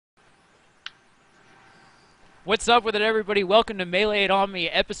What's up with it, everybody? Welcome to Melee It On Me,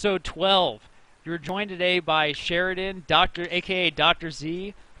 episode 12. You're joined today by Sheridan, aka Dr.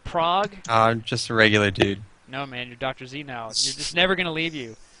 Z, Prague. I'm just a regular dude. No, man, you're Dr. Z now. You're just never going to leave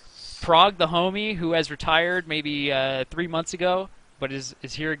you. Prague, the homie, who has retired maybe 3 months ago, but is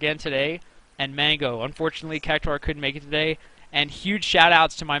here again today. And Mango. Unfortunately, Cactuar couldn't make it today. And huge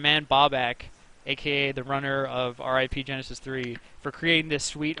shout-outs to my man Bobak, aka the runner of RIP Genesis 3, for creating this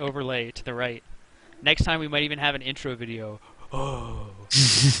sweet overlay to the right. Next time we might even have an intro video. Oh.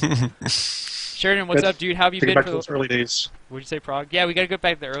 Sheridan, what's up, dude? How have you been back for to those early days? What'd you say, Prague? Yeah, we gotta go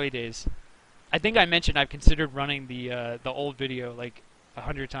back to the early days. I think I mentioned I've considered running the old video like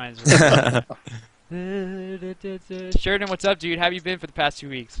 100 times. Sheridan, what's up, dude? How have you been for the past 2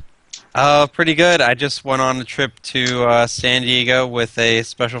 weeks? Pretty good. I just went on a trip to San Diego with a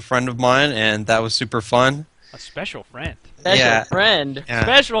special friend of mine, and that was super fun. A special friend. Special friend. Yeah.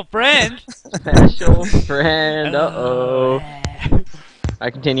 Special friend. Special friend. Uh-oh. I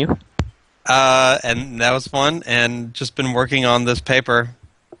continue. And that was fun, and just been working on this paper,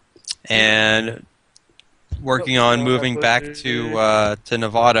 and working on moving back to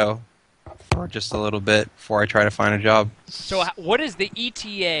Novato for just a little bit before I try to find a job. So, what is the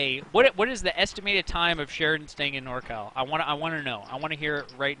ETA? What is the estimated time of Sheridan staying in NorCal? I want to know. I want to hear it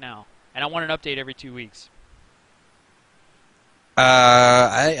right now, and I want an update every 2 weeks.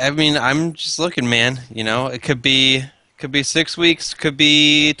 I mean, I'm just looking, man. You know, it could be 6 weeks, could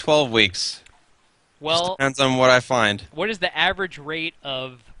be 12 weeks. Well, just depends on what I find. What is the average rate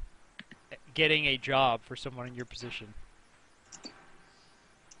of getting a job for someone in your position?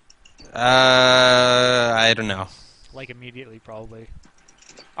 I don't know. Like immediately, probably.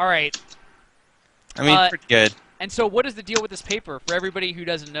 All right. I mean, pretty good. And so, what is the deal with this paper? For everybody who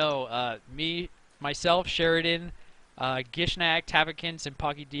doesn't know, myself, Sheridan, Gishnak, Tavakins, and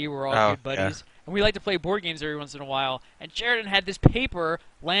Pocky D were all good buddies. Yeah. And we like to play board games every once in a while. And Sheridan had this paper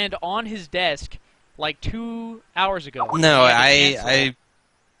land on his desk like 2 hours ago. No,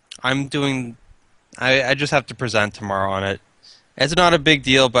 I'm doing. I just have to present tomorrow on it. It's not a big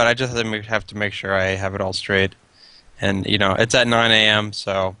deal, but I just have to make sure I have it all straight. And you know, it's at 9 a.m.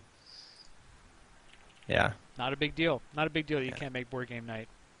 So yeah. Not a big deal. Not a big deal. You can't make board game night.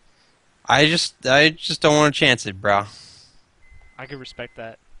 I just don't want to chance it, bro. I could respect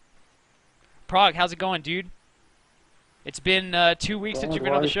that. Prague, how's it going, dude? It's been 2 weeks since you've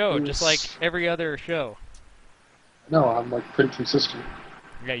been on the show, just like every other show. No, I'm like pretty consistent.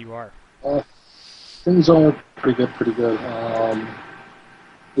 Yeah, you are. Things are pretty good.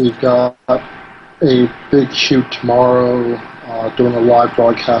 We've got a big shoot tomorrow, doing a live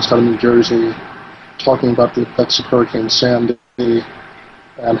broadcast out of New Jersey, talking about the effects of Hurricane Sandy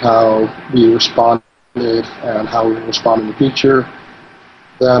and how we responded and how we will respond in the future.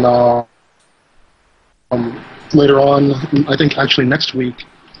 Then later on, I think actually next week,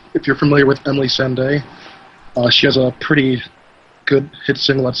 if you're familiar with Emily Sandé, she has a pretty good hit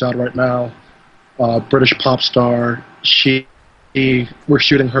single that's out right now, British pop star. We're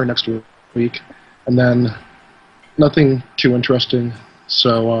shooting her next week, and then nothing too interesting.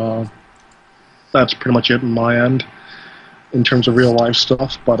 So that's pretty much it on my end in terms of real life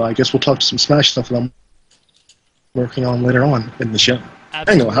stuff. But I guess we'll talk to some Smash stuff that I'm working on later on in the show.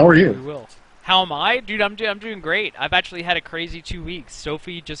 Absolutely. Anyway, how are you? We will. How am I? Dude, I'm doing great. I've actually had a crazy 2 weeks.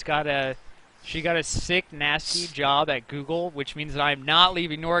 Sophie just got a sick, nasty job at Google, which means that I'm not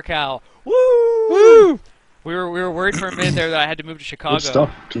leaving NorCal. Woo! Woo! We were worried for a minute there that I had to move to Chicago. Good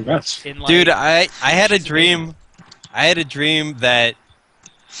stuff. Congrats. Dude, I had a dream. I had a dream that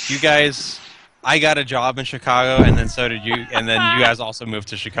you guys. I got a job in Chicago, and then so did you, and then you guys also moved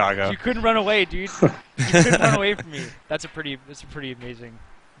to Chicago. You couldn't run away, dude. You couldn't run away from me. That's a pretty amazing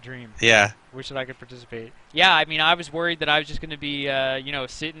dream. Yeah. Wish that I could participate. Yeah, I mean, I was worried that I was just going to be,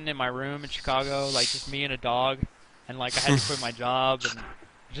 sitting in my room in Chicago, like just me and a dog, and like I had to quit my job and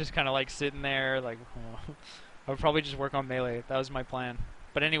just kind of like sitting there, like I would probably just work on Melee. That was my plan.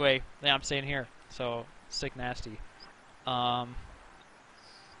 But anyway, yeah, I'm staying here. So sick, nasty.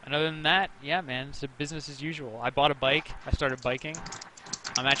 And other than that, yeah, man, it's a business as usual. I bought a bike. I started biking.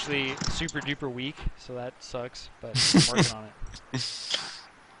 I'm actually super duper weak, so that sucks, but I'm working on it.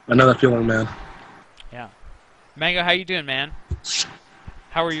 I know that feeling, man. Yeah. Mango, how you doing, man?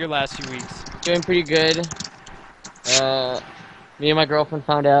 How were your last 2 weeks? Doing pretty good. Me and my girlfriend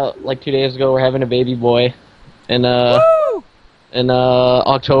found out like 2 days ago we're having a baby boy in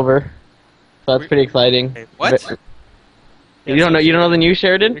October. So that's pretty exciting. Hey, what? You don't know the news,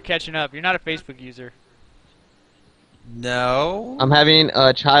 Sheridan? You're catching up. You're not a Facebook user. No. I'm having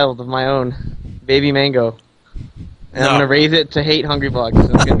a child of my own, baby Mango. And I'm No. gonna raise it to hate Hungry Bucks. So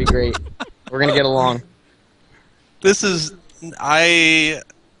it's gonna be great. We're gonna get along. This is I.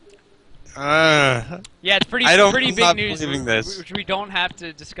 Yeah, it's pretty I'm big not news, believing this. which we don't have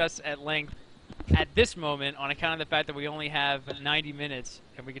to discuss at length at this moment on account of the fact that we only have 90 minutes,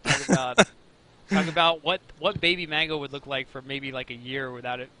 and we could talk about what Baby Mango would look like for maybe like a year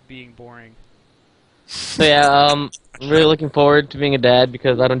without it being boring. So yeah, I'm really looking forward to being a dad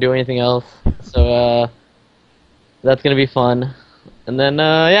because I don't do anything else. So that's gonna be fun. And then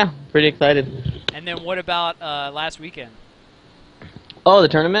yeah, pretty excited. And then what about last weekend? Oh, the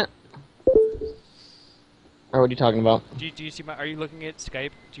tournament? Or what are you talking about? Do you see my? Are you looking at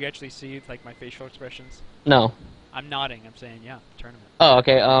Skype? Do you actually see like my facial expressions? No. I'm nodding. I'm saying yeah, tournament. Oh,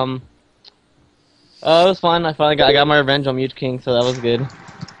 okay. It was fun. I got my revenge on Mute King, so that was good.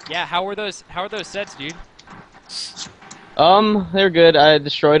 Yeah, how were those sets, dude? They were good. I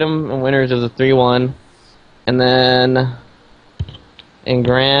destroyed them in winners. It was a 3-1, and then in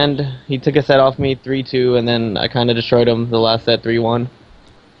grand he took a set off me 3-2, and then I kind of destroyed him the last set 3-1.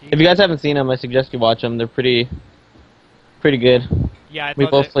 If you guys haven't seen them, I suggest you watch them. They're pretty good. Yeah, We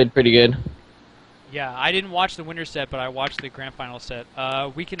both played pretty good. Yeah, I didn't watch the winner set, but I watched the grand final set.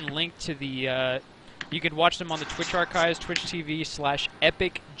 We can link to the. You could watch them on the Twitch archives, Twitch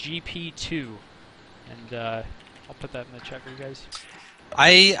TV/EpicGP2, and I'll put that in the chat for you guys.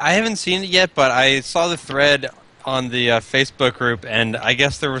 I haven't seen it yet, but I saw the thread on the Facebook group, and I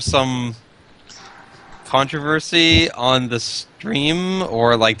guess there was some controversy on the stream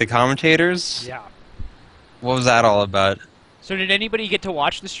or like the commentators. Yeah. What was that all about? So did anybody get to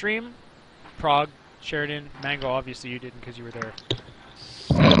watch the stream? Prague, Sheridan, Mango. Obviously you didn't because you were there.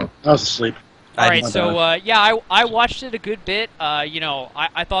 I was asleep. All right, didn't. so yeah, I watched it a good bit. You know,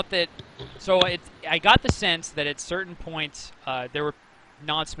 I thought that. So I got the sense that at certain points there were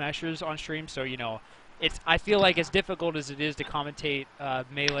non-smashers on stream. So you know, I feel like as difficult as it is to commentate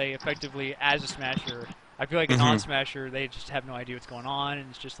Melee effectively as a smasher, I feel like a non-smasher, they just have no idea what's going on, and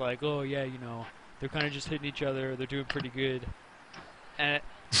it's just like, oh yeah, you know, they're kind of just hitting each other, they're doing pretty good, and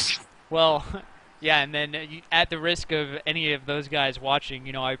well. Yeah, and then at the risk of any of those guys watching,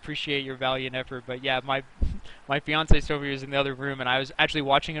 you know, I appreciate your valiant effort, but yeah, my fiance Sophie was in the other room, and I was actually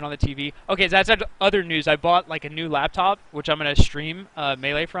watching it on the TV. Okay, so that's other news. I bought like a new laptop, which I'm gonna stream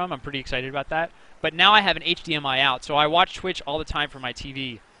Melee from. I'm pretty excited about that. But now I have an HDMI out, so I watch Twitch all the time from my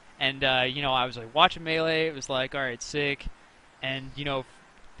TV, and you know, I was like watching Melee. It was like, all right, sick, and you know,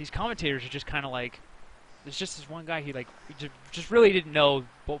 these commentators are just kind of like. There's just this one guy, he just really didn't know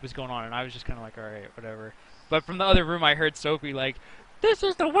what was going on, and I was just kind of like, alright, whatever. But from the other room, I heard Sophie like, "This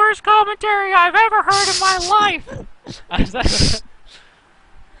is the worst commentary I've ever heard in my life!" I was like,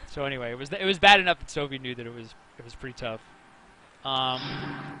 so anyway, it was bad enough that Sophie knew that it was pretty tough.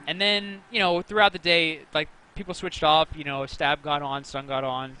 And then, you know, throughout the day, like, people switched off, you know, Stab got on, Sun got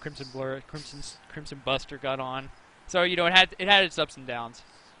on, Crimson Blur, Crimson Buster got on. So, you know, it had its ups and downs.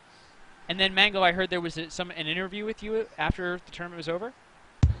 And then Mango, I heard there was an interview with you after the tournament was over.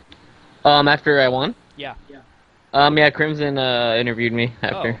 After I won? Yeah. Yeah, Crimson interviewed me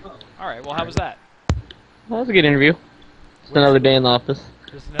after. Oh. All right. Well, how was that? Well, that was a good interview. Just another day in the office.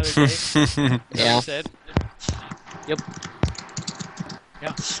 Just another day. Yeah. Said. Yep.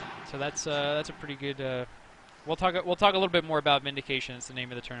 Yeah. So that's a pretty good. We'll talk a little bit more about Vindication. It's the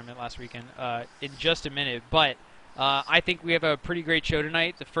name of the tournament last weekend. In just a minute, but. I think we have a pretty great show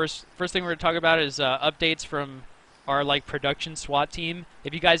tonight. The first thing we're going to talk about is updates from our like production SWAT team.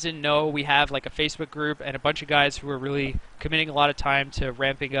 If you guys didn't know, we have like a Facebook group and a bunch of guys who are really committing a lot of time to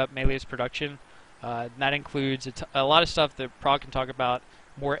ramping up Melee's production. And that includes a lot of stuff that Prague can talk about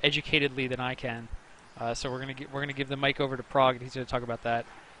more educatedly than I can. So we're gonna give the mic over to Prague, and he's going to talk about that.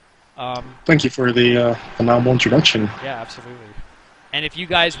 Thank you for the phenomenal introduction. Yeah, absolutely. And if you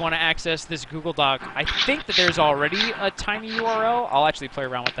guys want to access this Google Doc, I think that there's already a tiny URL. I'll actually play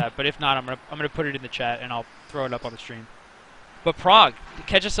around with that, but if not, I'm gonna put it in the chat and I'll throw it up on the stream. But Prague,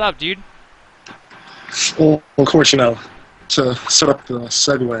 catch us up, dude. Well, of course, you know, to set up the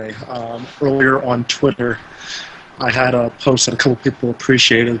segue, earlier on Twitter, I had a post that a couple people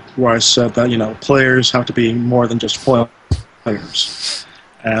appreciated where I said that, you know, players have to be more than just players.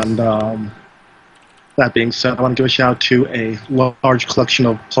 And that being said, I want to give a shout out to a large collection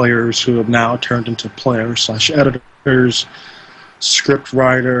of players who have now turned into players/editors, script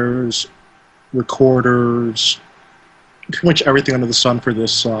writers, recorders, pretty much everything under the sun for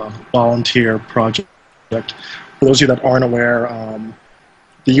this volunteer project. For those of you that aren't aware,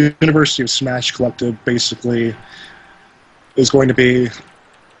 the University of Smash Collective basically is going to be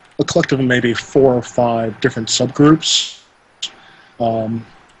a collective of maybe 4 or 5 different subgroups.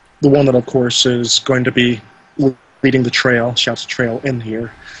 The one that, of course, is going to be leading the trail, shouts trail in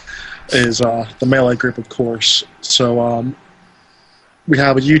here, is the Melee group, of course. So we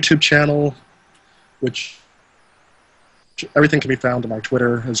have a YouTube channel, which everything can be found on my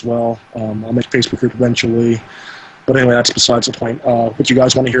Twitter as well. I'll make a Facebook group eventually. But anyway, that's besides the point. What you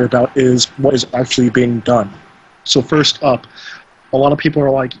guys want to hear about is what is actually being done. So first up, a lot of people are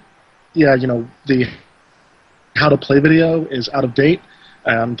like, yeah, you know, the how to play video is out of date,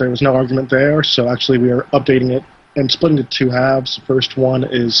 and there was no argument there, so actually we are updating it and splitting it two halves. The first one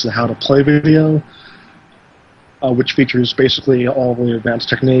is the how to play video, which features basically all the advanced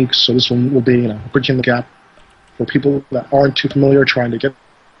techniques. So this one will be, you know, bridging the gap for people that aren't too familiar trying to get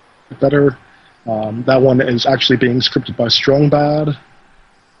better. That one is actually being scripted by StrongBad.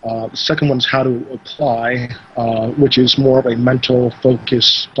 The second one's how to apply, which is more of a mental focus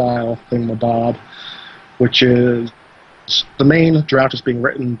style thingamabob, which is the main draft is being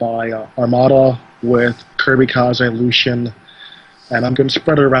written by Armada with Kirby, Kaze, Lucian, and I'm going to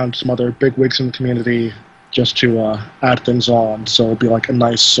spread it around some other big wigs in the community just to add things on. So it'll be like a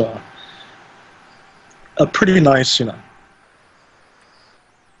nice, a pretty nice, you know,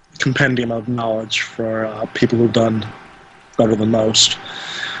 compendium of knowledge for people who've done better than most.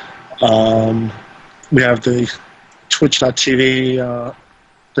 We have the Twitch.tv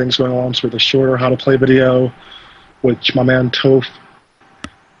things going on, so the shorter how to play video, which my man Toph,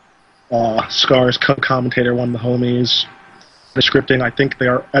 Scar's co-commentator, one of the homies. The scripting, I think they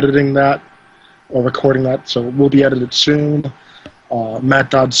are editing that or recording that, so it will be edited soon.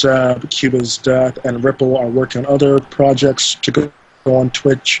 Matt.Zeb, Cuba's Death, and Ripple are working on other projects to go on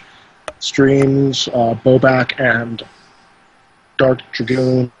Twitch streams. Bobak and Dark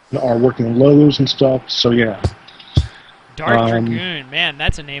Dragoon are working on logos and stuff, so yeah. Dark Dragoon, man,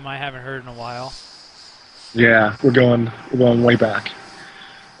 that's a name I haven't heard in a while. Yeah, we're going way back.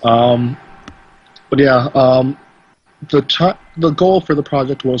 But yeah, the goal for the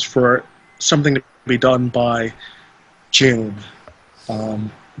project was for something to be done by June.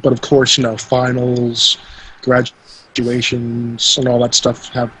 But of course, you know, finals, graduations, and all that stuff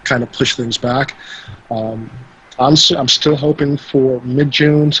have kind of pushed things back. I'm still hoping for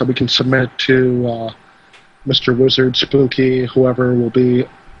mid-June so we can submit it to Mr. Wizard, Spooky, whoever will be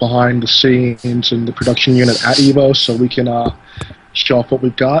behind the scenes in the production unit at EVO, so we can show off what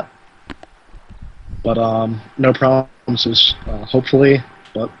we've got. But no promises, hopefully.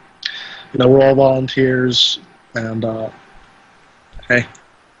 But you know, we're all volunteers, and hey,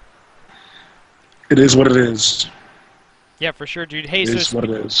 it is what it is. Yeah, for sure, dude. Hey, It is what it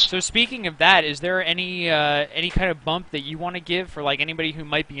is. So speaking of that, is there any kind of bump that you want to give for like anybody who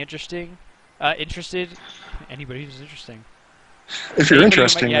might be interested? Anybody who's interesting. If you're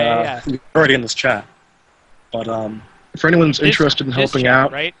interested, yeah. you're already in this chat. But if anyone's interested in helping chat,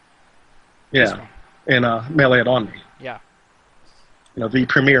 out, right? yeah, in Melee It On Me. Yeah. You know, the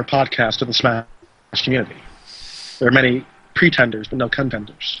premier podcast of the Smash community. There are many pretenders, but no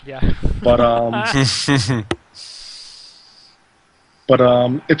contenders. Yeah. But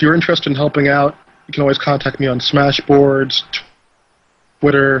if you're interested in helping out, you can always contact me on Smashboards,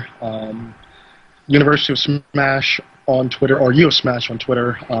 Twitter, University of Smash on Twitter, or U of Smash on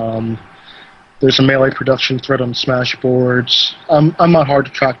Twitter. There's a Melee production thread on Smashboards. I'm not hard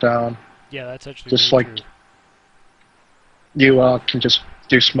to track down. Yeah, that's actually Just very like true. you can just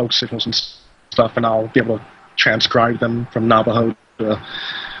do smoke signals and stuff, and I'll be able to transcribe them from Navajo to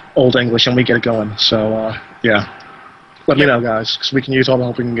Old English, and we get it going. So yeah. Let me know, guys, because we can use all the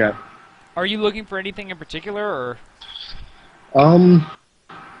help we can get. Are you looking for anything in particular, or?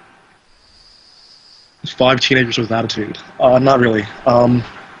 5 teenagers with attitude. Not really. I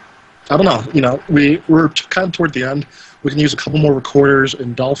don't know. You know, we're kind of toward the end. We can use a couple more recorders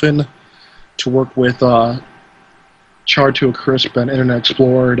in Dolphin to work with Charred to a Crisp and Internet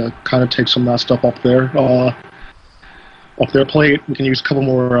Explorer to kind of take some of that stuff off their plate. We can use a couple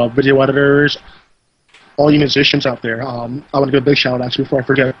more video editors. All you musicians out there, I want to give a big shout out actually before I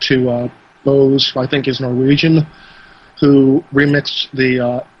forget to Bose, who I think is Norwegian, who remixed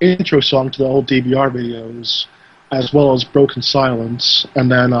the intro song to the old DBR videos, as well as Broken Silence,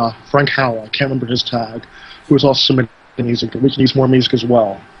 and then Frank Howell, I can't remember his tag, who was also submitting music, but we can use more music as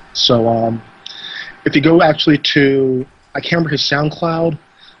well. So if you go actually to, I can't remember his SoundCloud,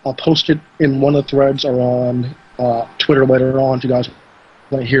 I'll post it in one of the threads or on Twitter later on if you guys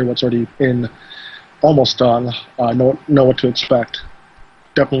want to hear what's already in. Almost done. Know what to expect.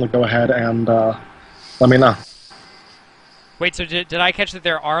 Definitely go ahead and let me know. Wait, so did I catch that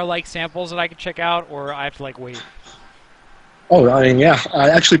there are like samples that I could check out, or I have to like wait? Oh, I mean, yeah.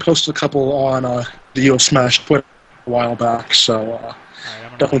 I actually posted a couple on the U of Smash Twitter a while back, so Alright,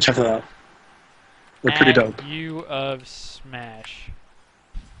 definitely check that out. They're pretty dope. U of Smash.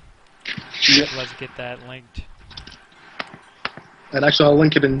 Yep. Let's get that linked. And actually, I'll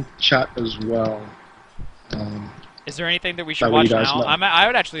link it in chat as well. Is there anything that we should That way watch you guys now? know. I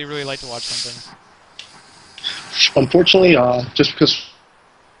would actually really like to watch something. Unfortunately, just because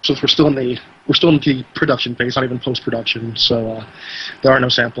since we're still in the production phase, not even post production, so there are no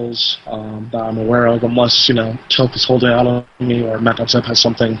samples that I'm aware of, unless Choke is holding out on me or Matt Zep has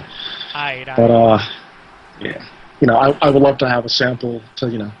something. But yeah, I would love to have a sample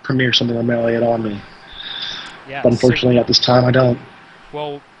to premiere something on Melee It on me. Yeah. But unfortunately, at this time, I don't.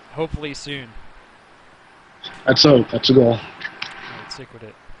 Well, hopefully soon. That's a goal. Alright, sick with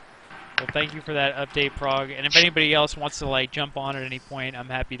it. Well, thank you for that update, Prog. And if anybody else wants to jump on at any point, I'm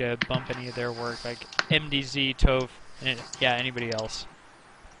happy to bump any of their work, like MDZ, Toph, and yeah, anybody else.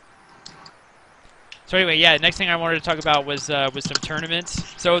 So anyway, yeah, next thing I wanted to talk about was some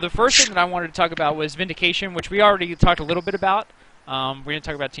tournaments. So the first thing that I wanted to talk about was Vindication, which we already talked a little bit about. We didn't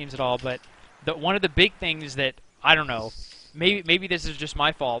talk about teams at all, but one of the big things that I don't know, maybe this is just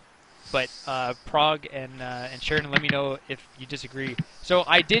my fault, but Prog and Sheridan, let me know if you disagree. So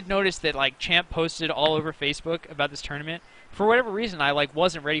I did notice that Champ posted all over Facebook about this tournament. For whatever reason, I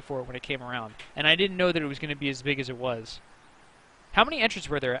wasn't ready for it when it came around, and I didn't know that it was going to be as big as it was. How many entrants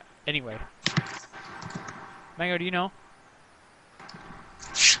were there anyway? Mango, do you know?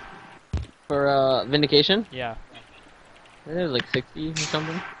 For Vindication, Yeah. there's like 60 or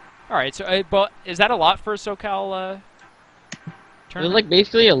something. All right. So, but is that a lot for a SoCal It was tournament? like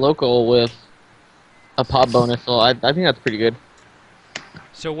basically a local with a pop bonus, so I think that's pretty good.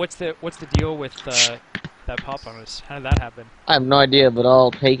 So what's the deal with that pop bonus? How did that happen? I have no idea, but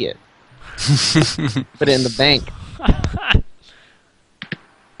I'll take it. Put it in the bank.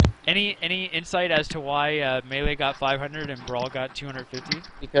 Any insight as to why Melee got 500 and Brawl got 250?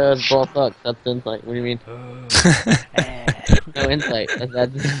 Because Brawl sucks. That's the insight. What do you mean? No insight.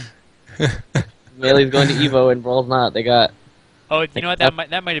 That's Melee's going to Evo and Brawl's not. They got. Oh, you know what?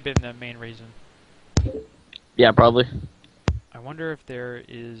 That might have been the main reason. Yeah, probably. I wonder if there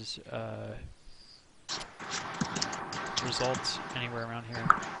is results anywhere around here.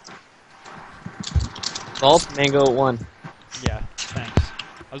 Salt Mango 1. Yeah, thanks.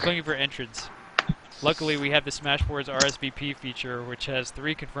 I was looking for entrants. Luckily, we have the Smashboards RSVP feature, which has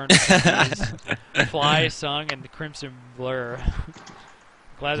 3 confirmed attendees: Fly, Sung, and the Crimson Blur.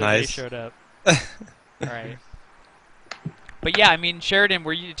 Glad that they Nice. showed up. All right. But yeah, I mean, Sheridan,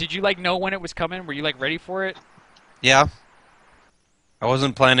 did you know when it was coming? Were you ready for it? Yeah. I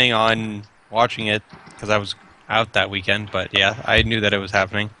wasn't planning on watching it because I was out that weekend, but yeah, I knew that it was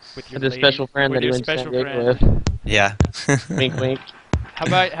happening. With With his special friend with that he your went to special San Diego friend. with. Yeah. Wink, wink. How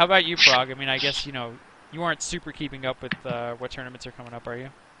about you, Prog? I mean, I guess you aren't super keeping up with what tournaments are coming up, are you?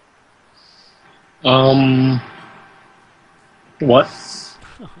 What?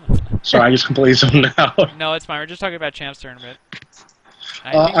 Sorry, I just completely zoned out. No, it's fine. We're just talking about Champs tournament.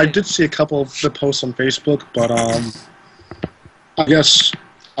 think I that- did see a couple of the posts on Facebook, but I guess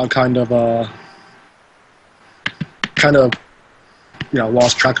I kind of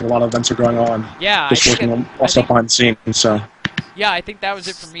lost track of a lot of events that are going on. Yeah, Just I working think on stuff behind the scenes. So yeah, I think that was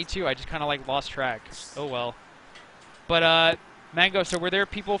it for me too. I just kind of lost track. Oh well. But Mango, so were there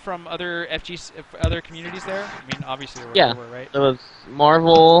people from other other communities there? I mean, obviously there Yeah. were, right? There was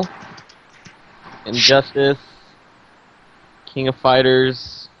Marvel, Injustice, King of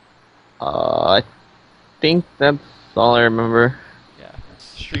Fighters. I think that's all I remember. Yeah.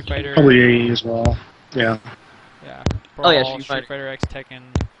 Street Fighter. probably AE as well. Yeah. Yeah. Oh, yeah, Brawl, Street Fighter X, Tekken.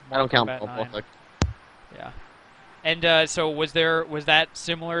 I don't count Mortal Brawl. Kombat 9. Fuck. Yeah. And so was that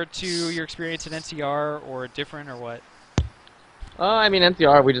similar to your experience at NCR or different or what? I mean,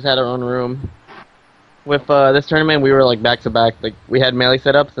 NCR, we just had our own room. With this tournament, we were back to back. We had melee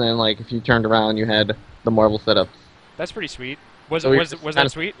setups, and then if you turned around, you had the Marvel setups. That's pretty sweet. Was So we was just was kinda-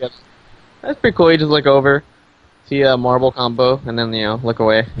 that sweet? Yep. That's pretty cool. You just look over, see a Marvel combo, and then look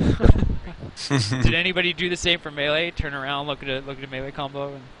away. Did anybody do the same for Melee? Turn around, look at a Melee combo,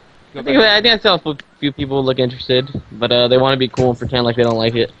 and go I think back? I saw a few people look interested, but they want to be cool and pretend like they don't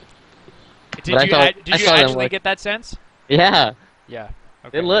like it. Did but I you saw- did I you saw them, actually get that sense? Yeah, Yeah.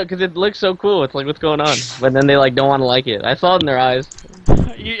 Okay. they look because it looks so cool. It's what's going on? But then they don't want to like it. I saw it in their eyes.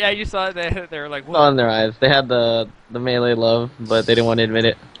 you saw it. They were like, I saw it in "Whoa, their eyes. They had the melee love, but they didn't want to admit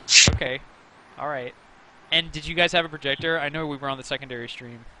it. okay, all right." And did you guys have a projector? I know we were on the secondary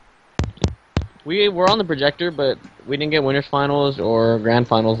stream. We were on the projector, but we didn't get winners finals or grand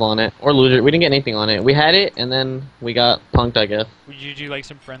finals on it, or loser. We didn't get anything on it. We had it, and then we got punked, I guess. Did you do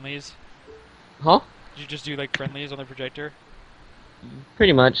some friendlies? Huh? Did you just do friendlies on the projector?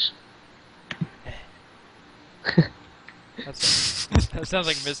 Pretty much. That sounds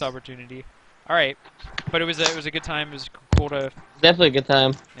like a missed opportunity. All right, but it was a good time. It was cool to. Definitely a good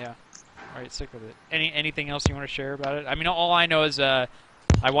time. Yeah. All right, stick with it. Anything else you want to share about it? I mean, all I know is I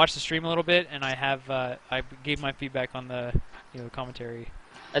watched the stream a little bit, and I gave my feedback on the commentary.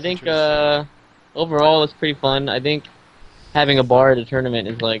 I think Which was- overall it's pretty fun. I think having a bar at a tournament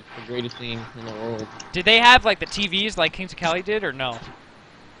is like the greatest thing in the world. Did they have like the TVs like Kings of Cali did, or no?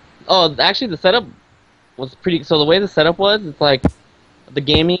 Oh, actually the setup was pretty. So the way the setup was, it's like the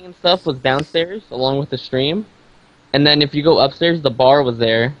gaming and stuff was downstairs along with the stream, and then if you go upstairs, the bar was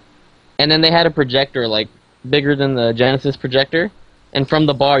there, and then they had a projector like bigger than the Genesis projector, and from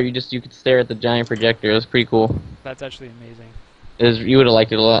the bar you could stare at the giant projector. It was pretty cool. That's actually amazing. You would have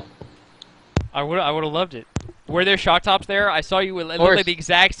liked it a lot. I would have loved it. Were there shock tops there? I saw you. It looked Course. like the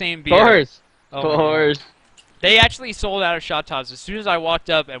exact same beer. Of course, Oh of my God. course. They actually sold out of shot tops as soon as I walked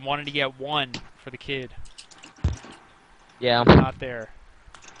up and wanted to get one for the kid. Yeah. Not there.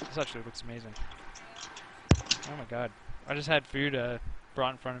 This actually looks amazing. Oh my god. I just had food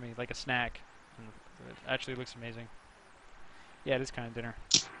brought in front of me, like a snack. And it actually looks amazing. Yeah, it is kind of dinner.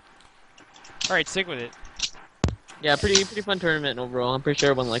 Alright, stick with it. Yeah, pretty fun tournament overall. I'm pretty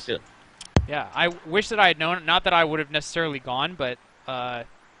sure everyone liked it. Yeah, I wish that I had known. Not that I would have necessarily gone, but I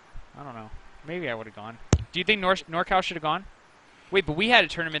don't know. Maybe I would have gone. Do you think NorCal should have gone? Wait, but we had a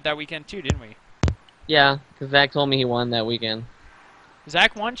tournament that weekend too, didn't we? Yeah, because Zach told me he won that weekend.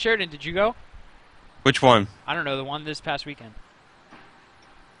 Zach won. Sheridan, did you go? Which one? I don't know, the one this past weekend.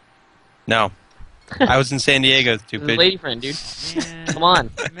 No. I was in San Diego, This is stupid. lady friend, dude. Man, Come on.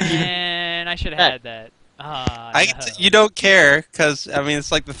 man, I should have had that. No. You don't care, because, I mean,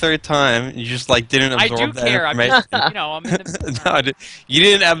 it's like the third time. You just, like, didn't I absorb do that care. I'm information. just, I'm in the. No, you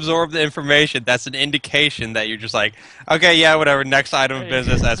didn't absorb the information. That's an indication that you're just like, okay, yeah, whatever. Next item of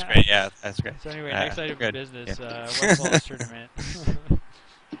business. That's great. Yeah, that's great. So anyway, Alright, next item good. of business, Yeah. Westfall's tournament.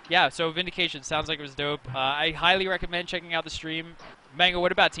 Yeah, so Vindication sounds like it was dope. I highly recommend checking out the stream. Mango,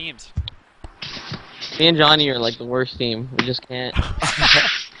 what about teams? Me and Johnny are like the worst team. We just can't.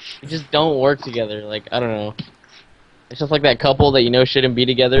 We just don't work together. Like, I don't know. It's just like that couple that you know shouldn't be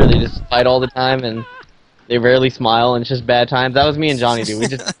together. They just fight all the time and they rarely smile and it's just bad times. That was me and Johnny, dude.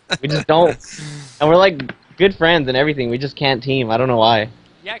 We just don't. And we're like good friends and everything. We just can't team. I don't know why.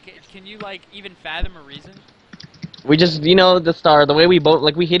 Yeah, can you like even fathom a reason? We just, the way we both,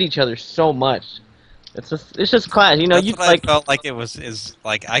 like, we hit each other so much. It's just class. That's You what like. I felt like it was. Is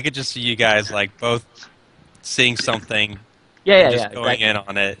like I could just see you guys like both seeing something, Yeah, and just going exactly. in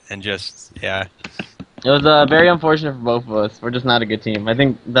on it, and just yeah. It was very unfortunate for both of us. We're just not a good team. I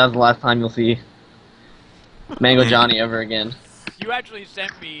think that's the last time you'll see Mango Johnny ever again. You actually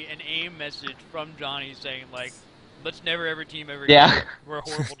sent me an AIM message from Johnny saying like, "Let's never ever team ever Yeah. again. We're a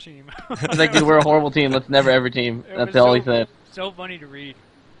horrible team." He's like, dude, we're a horrible team. Let's never ever team. It That's was all so, he said. So funny to read.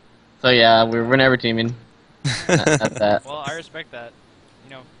 So yeah, we're never teaming. That's that. Well, I respect that.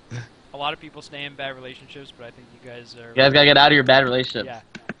 A lot of people stay in bad relationships, but I think you guys are. You guys gotta get out of your bad relationships. Yeah.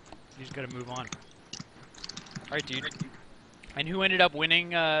 You just gotta move on. Alright, dude. And who ended up winning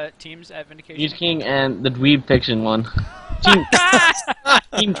teams at Vindication? Muse King and the Dweeb Fiction one.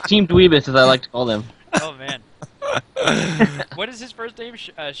 Team Dweebus, as I like to call them. Oh, man. What is his first name?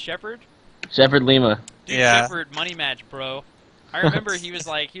 Shepard? Shepard Lima. Dude, Yeah. Shepard, money match, bro. I remember he was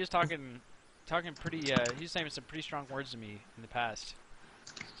talking pretty, he was saying some pretty strong words to me in the past.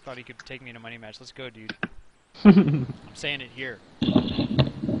 Just thought he could take me in a money match. Let's go, dude. I'm saying it here.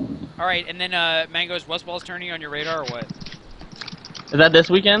 Alright, and then, Mango's Westball's tourney on your radar or what? Is that this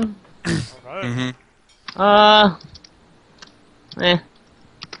weekend? hmm Eh.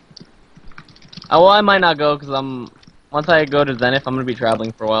 Oh, well, I might not go because once I go to Zenith, I'm gonna be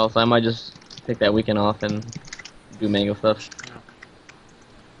traveling for a while, so I might just take that weekend off and do Mango stuff.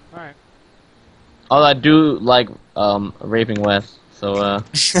 Alright. Although I do like raping Wes, so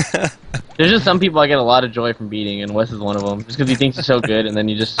there's just some people I get a lot of joy from beating, and Wes is one of them. Just because he thinks he's so good, and then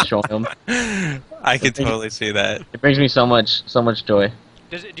you just show him. I could totally see that. It brings me so much joy.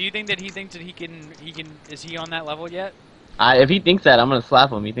 Do you think that he thinks that he can, is he on that level yet? If he thinks that, I'm gonna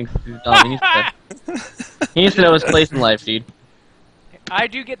slap him. He thinks he's dumb. He needs to know his place in life, dude. I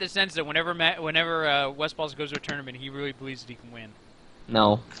do get the sense that whenever Westballs goes to a tournament, he really believes that he can win.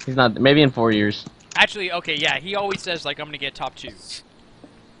 No, he's not. Maybe in 4 years. Actually, okay, yeah, he always says like I'm gonna get top 2.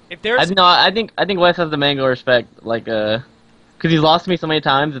 If there's I think Wes has the Mango respect, like because he's lost to me so many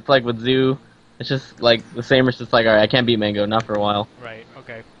times. It's like with Zoo, it's just like the same. It's just like, all right, I can't beat Mango, not for a while. right,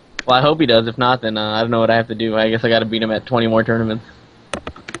 okay, Well, I hope he does. If not, then I don't know what I have to do. I guess I got to beat him at 20 more tournaments.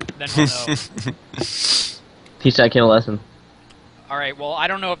 then we'll know. Teach that kid a lesson. All right. Well, I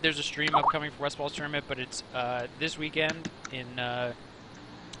don't know if there's a stream upcoming for Westfall's tournament, but it's this weekend in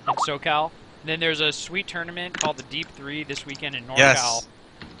SoCal. Then there's a sweet tournament called the Deep 3 this weekend in NorCal. Yes.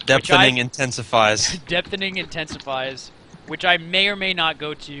 Depthening intensifies. Depthening intensifies, which I may or may not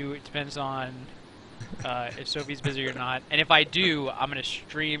go to. It depends on if Sophie's busy or not. And if I do, I'm gonna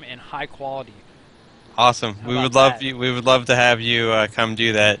stream in high quality. Awesome. How We about would love that? you. We would love to have you come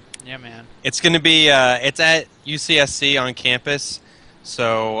do that. Yeah, man. It's going to be. It's at UCSC on campus,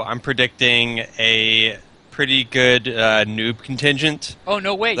 so I'm predicting a pretty good noob contingent. Oh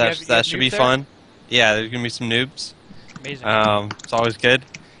no way! That should be fun. Yeah, there's going to be some noobs. Amazing. It's always good.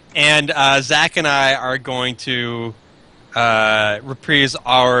 And Zach and I are going to reprise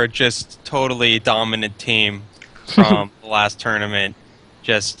our just totally dominant team from the last tournament.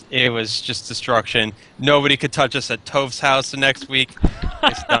 It was just destruction. Nobody could touch us at Tove's house the next week.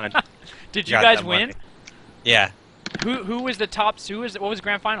 It's done. Did you Got guys that win? money. Yeah. Who was the tops? What was the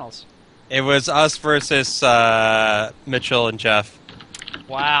grand finals? It was us versus Mitchell and Jeff.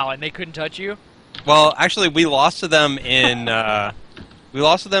 Wow, and they couldn't touch you? Well, actually, we lost to them in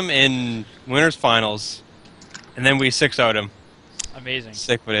winners finals, and then we 6-0'd them. Amazing.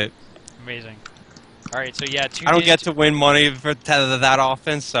 Sick with it. Amazing. All right, so yeah, I don't get to win money for that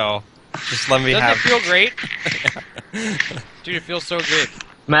often, so just let me Doesn't have. it feel great? Dude, it feels so good.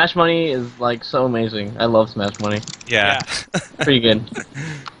 Smash Money is like so amazing. I love Smash Money. Yeah. Pretty good.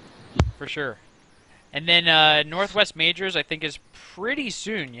 For sure. And then Northwest Majors, I think, is pretty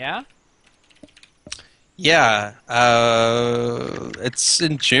soon, yeah? Yeah. It's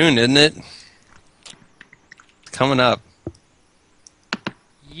in June, isn't it? It's coming up.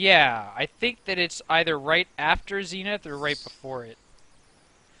 Yeah, I think that it's either right after Zenith or right before it.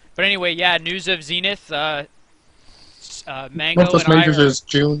 But anyway, yeah, news of Zenith. Mango Northwest and Majors I are... is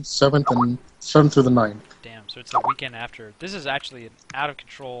June 7th and 7th through the 9th. Damn, so it's the weekend after. This is actually an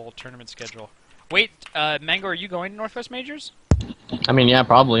out-of-control tournament schedule. Wait, Mango, are you going to Northwest Majors? I mean, yeah,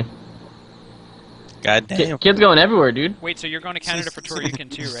 probably. God damn. Kids going everywhere, dude. Wait, so you're going to Canada for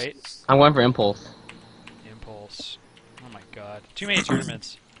Toriyukin too, right? I'm going for Impulse. Impulse. Oh my god. Too many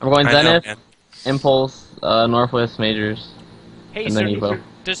tournaments. I'm going I know, Zenith, man. Impulse, Northwest Majors, Hey, and so then Evo.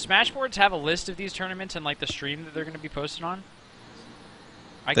 does Smashboards have a list of these tournaments and like the stream that they're going to be posted on?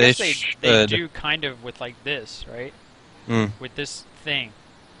 I They guess they should. do kind of with like this, right? Mm. With this thing.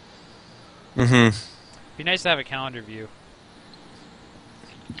 Mm-hmm. Be nice to have a calendar view.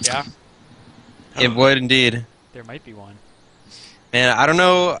 Yeah, It would indeed. there might be one. Man, I don't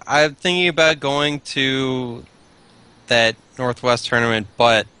know. I'm thinking about going to that Northwest tournament,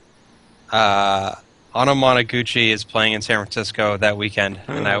 but Monoguchi is playing in San Francisco that weekend,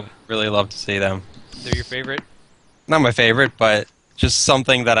 and I would really love to see them. They're your favorite? Not my favorite, but just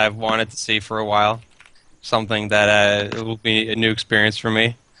something that I've wanted to see for a while. Something that it will be a new experience for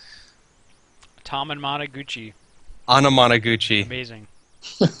me. Tom and Monoguchi. Monoguchi. Amazing.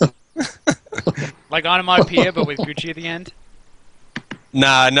 Like onomatopoeia, but with Gucci at the end?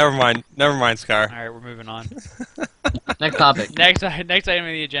 Nah, never mind. Never mind, Scar. Alright, we're moving on. Next topic. Next item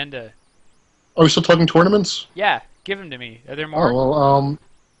on the agenda. Are we still talking tournaments? Yeah, give them to me. Are there more? Oh, well,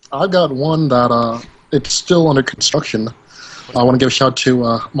 I've got one that it's still under construction. I want to give a shout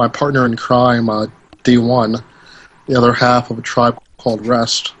to my partner in crime, D1, the other half of a tribe called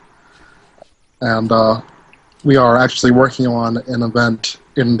Rest. And we are actually working on an event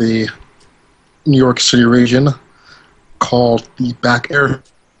in the New York City region called the Back Air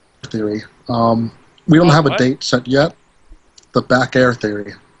Theory. We don't have a What? date set yet. The Back Air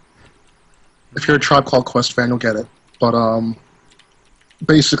Theory. If you're a Tribe Called Quest fan, you'll get it. But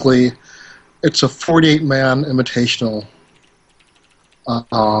basically, it's a 48-man invitational.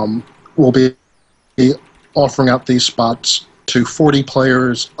 We'll be offering out these spots to 40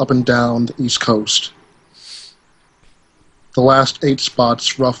 players up and down the East Coast. The last 8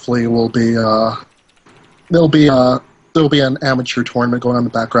 spots, roughly, will be there'll be an amateur tournament going on in the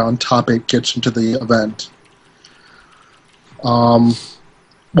background. Top 8 gets into the event.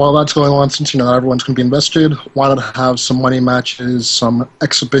 While that's going on, since not everyone's going to be invested, why not have some money matches, some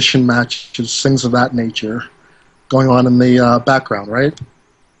exhibition matches, things of that nature going on in the background, right?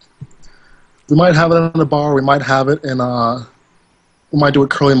 We might have it in a bar. We might have it in we might do it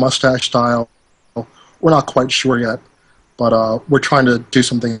curly mustache style. We're not quite sure yet, but we're trying to do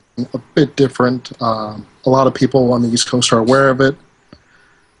something a bit different. A lot of people on the East Coast are aware of it.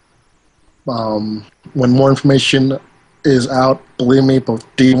 When more information is out, believe me, both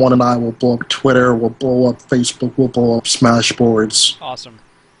D1 and I will blow up Twitter, we'll blow up Facebook, we'll blow up Smashboards. Awesome.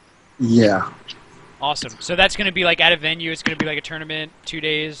 Yeah. Awesome. So that's going to be like at a venue, it's going to be like a tournament, 2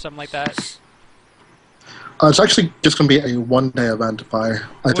 days, something like that? It's actually just going to be a one-day event, I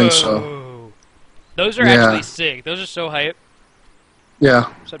think so. Whoa. Those are Yeah. actually sick. Those are so hype.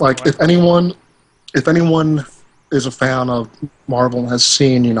 Yeah, Except like for if anyone is a fan of Marvel and has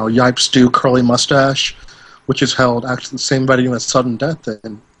seen, Yipes do Curly Mustache, which is held actually the same venue as Sudden Death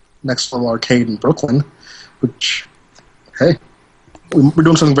in Next Level Arcade in Brooklyn, which, hey, we're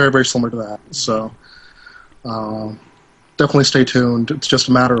doing something very, very similar to that. So definitely stay tuned. It's just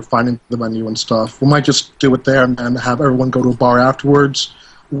a matter of finding the venue and stuff. We might just do it there and then have everyone go to a bar afterwards,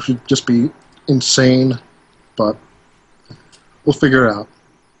 which would just be insane, but we'll figure it out.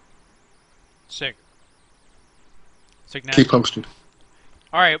 Sick. Sick. Nasty. Keep posted.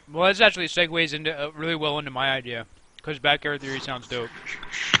 All right. Well, this actually segues into really well into my idea, because backyard theory sounds dope.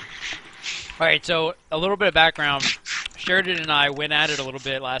 All right. So a little bit of background. Sheridan and I went at it a little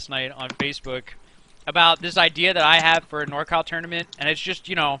bit last night on Facebook about this idea that I have for a NorCal tournament, and it's just,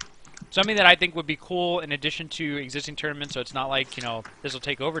 something that I think would be cool in addition to existing tournaments, so it's not like, this will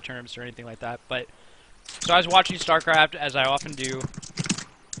take over tournaments or anything like that. But so I was watching StarCraft, as I often do,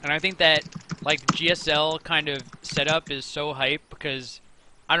 and I think that, like, the GSL kind of setup is so hype because,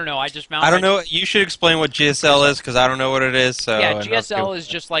 I don't know, I just found... I don't know. You should explain what GSL is, because I don't know what it is. So yeah, GSL is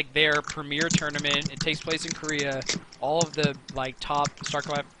just, like, their premier tournament. It takes place in Korea. All of the, like, top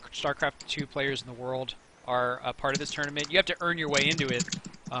StarCraft 2 players in the world are a part of this tournament. You have to earn your way into it.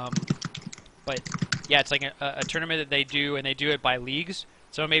 But, yeah, it's like a tournament that they do, and they do it by leagues.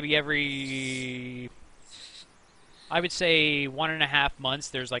 So maybe every... I would say 1.5 months,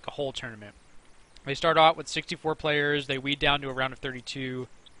 there's like a whole tournament. They start out with 64 players, they weed down to a round of 32.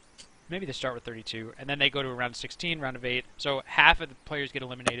 Maybe they start with 32, and then they go to a round of 16, round of 8. So half of the players get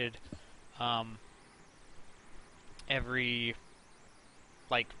eliminated every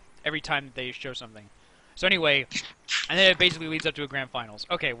time they show something. So anyway, and then it basically leads up to a grand finals.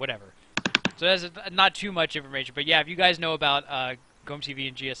 Okay, whatever. So that's not too much information, but yeah, if you guys know about GOM TV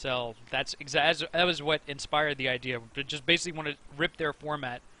and GSL, that was what inspired the idea. But just basically want to rip their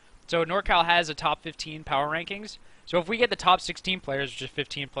format. So NorCal has a top 15 power rankings. So if we get the top 16 players, which is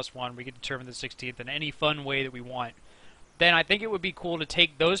 15 plus 1, we can determine the 16th in any fun way that we want. Then I think it would be cool to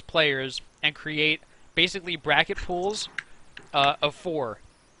take those players and create basically bracket pools of 4.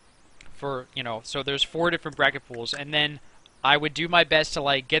 So there's 4 different bracket pools, and then I would do my best to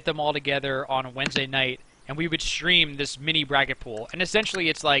like get them all together on a Wednesday night, and we would stream this mini bracket pool. And essentially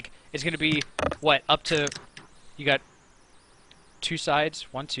it's going to be, up to, you got 2 sides,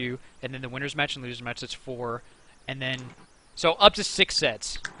 1, 2, and then the winner's match and loser's match, that's 4. And then, so up to 6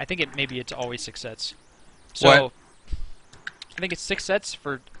 sets. I think maybe it's always 6 sets. So, What? I think it's 6 sets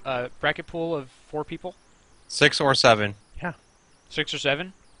for a bracket pool of 4 people. 6 or 7. 6 or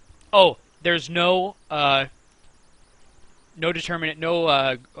 7? Oh, there's no determinate,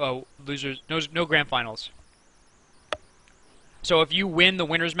 losers, no grand finals. So if you win the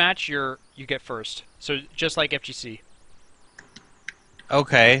winner's match, you get first. So just like FGC.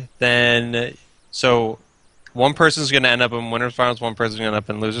 Okay, then so one person's going to end up in winners finals, one person's going to end up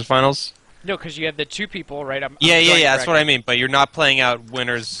in losers finals. No, because you have the 2 people, right? Yeah. That's what I mean. But you're not playing out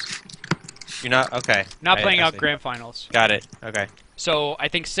winners. You're not okay. Not playing I out see. grand finals. Got it. Okay. So I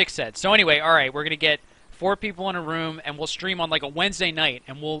think 6 sets. So anyway, all right, we're gonna get 4 people in a room, and we'll stream on like a Wednesday night,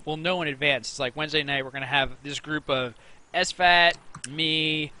 and we'll know in advance. It's like Wednesday night, we're gonna have this group of SFAT,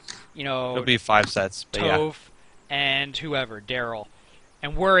 me, It'll be 5 sets. But yeah. Toph, and whoever, Daryl,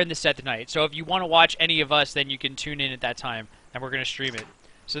 and we're in the set tonight. So if you want to watch any of us, then you can tune in at that time, and we're gonna stream it.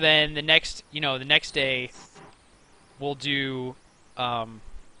 So then the next day, we'll do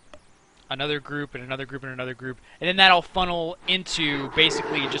another group and another group and another group, and then that'll funnel into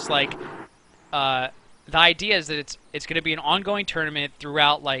basically just like the idea is that it's going to be an ongoing tournament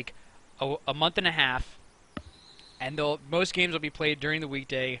throughout like a month and a half, and most games will be played during the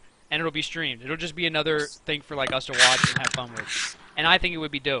weekday, and it'll be streamed. It'll just be another thing for like us to watch and have fun with, and I think it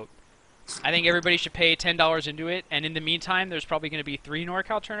would be dope. I think everybody should pay $10 into it, and in the meantime, there's probably going to be 3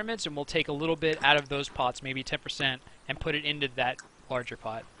 NorCal tournaments, and we'll take a little bit out of those pots, maybe 10%, and put it into that larger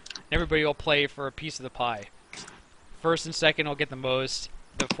pot. Everybody will play for a piece of the pie. First and second will get the most.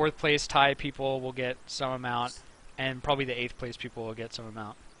 The 4th place tie people will get some amount, and probably the 8th place people will get some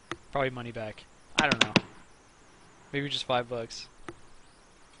amount. Probably money back. I don't know. Maybe just $5.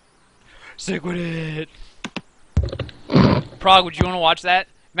 Sick with it. Prague, would you want to watch that?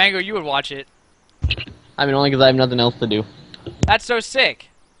 Mango, you would watch it. I mean, only because I have nothing else to do. That's so sick.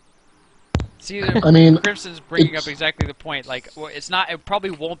 See, I mean, Crimson's bringing up exactly the point. Like, well, it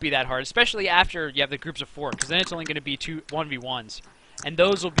probably won't be that hard, especially after you have the groups of 4, because then it's only going to be 1v1s, and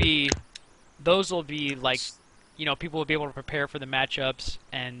those will be like, people will be able to prepare for the matchups,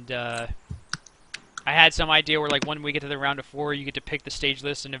 and I I had some idea where like when we get to the round of 4, you get to pick the stage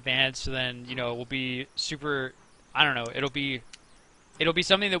list in advance. So then we'll be super. I don't know. It'll be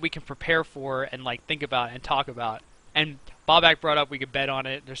something that we can prepare for and like think about and talk about. And Bobak brought up we could bet on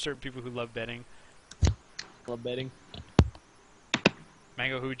it. There's certain people who love betting. Love betting.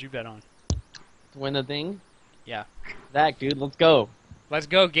 Mango, who would you bet on? To win the thing? Yeah. Zach, dude, let's go. Let's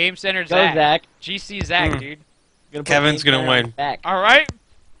go, Game Center Go, Zach. Zach. GC Zach, dude. Put Kevin's Game gonna Center on win. his back. All right.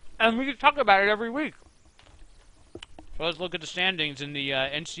 And we can talk about it every week. So let's look at the standings in the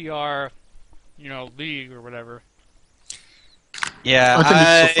NCR, league or whatever. Yeah, I think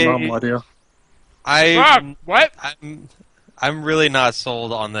it's a phenomenal idea. Prog, what? I'm really not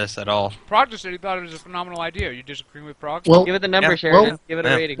sold on this at all. Prog just said he thought it was a phenomenal idea. You disagree with Prog? Well, Give it the number, Yeah, Sheridan. well, Give it a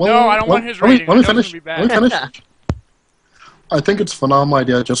yeah. rating. No, I don't want his rating. I Let me know it's finish. gonna be bad. Let me finish. I think it's a phenomenal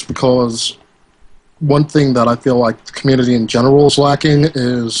idea just because one thing that I feel like the community in general is lacking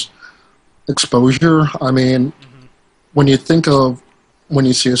is exposure. I mean, when you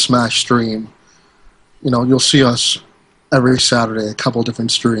see a Smash stream, you'll see us every Saturday, a couple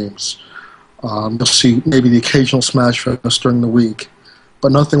different streams. You'll see maybe the occasional Smash Fest during the week,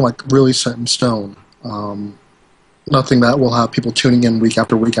 but nothing like really set in stone. Nothing that will have people tuning in week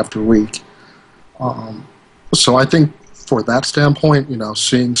after week after week. So I think for that standpoint,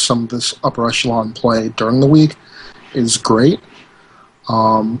 seeing some of this upper echelon play during the week is great.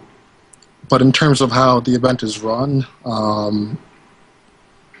 But in terms of how the event is run,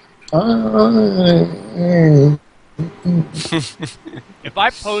 If I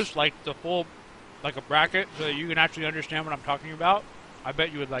post like the full, like a bracket, so that you can actually understand what I'm talking about, I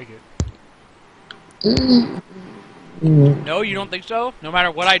bet you would like it. No, you don't think so? No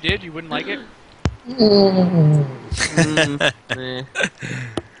matter what I did, you wouldn't like it? Eh.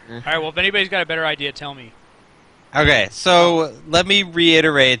 Alright, well, if anybody's got a better idea, tell me. Okay, so let me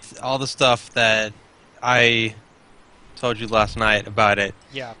reiterate all the stuff that I told you last night about it.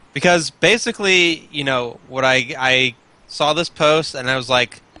 Yeah. Because basically, what I saw this post and I was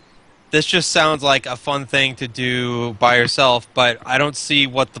like, this just sounds like a fun thing to do by yourself, but I don't see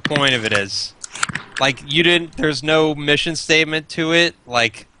what the point of it is. Like, there's no mission statement to it.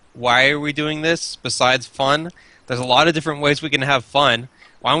 Like, why are we doing this besides fun? There's a lot of different ways we can have fun.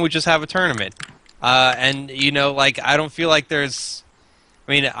 Why don't we just have a tournament? And, I don't feel like there's...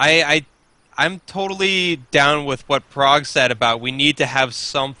 I mean, I'm totally down with what Prog said about we need to have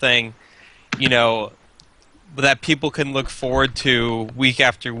something, that people can look forward to week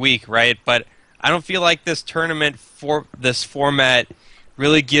after week, right? But I don't feel like this tournament for this format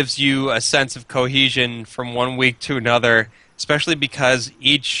really gives you a sense of cohesion from one week to another, especially because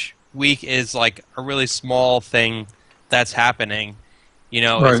each week is like a really small thing that's happening.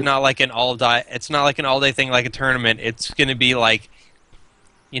 Right. It's not like an all-day thing like a tournament. It's going to be like,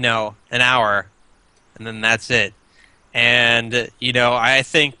 an hour, and then that's it. And, I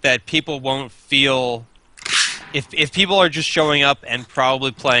think that people won't feel... If people are just showing up and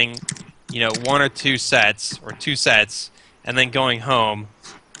probably playing, one or two sets, and then going home,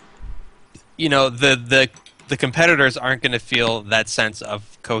 the competitors aren't going to feel that sense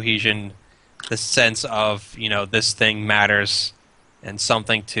of cohesion, the sense of, this thing matters, and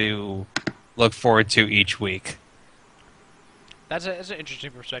something to look forward to each week. That's an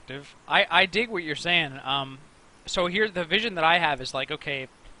interesting perspective. I dig what you're saying. So here, the vision that I have is like, okay,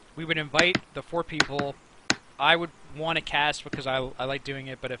 we would invite the 4 people. I would want to cast because I like doing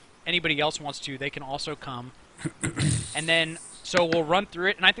it, but if anybody else wants to, they can also come. And then, so we'll run through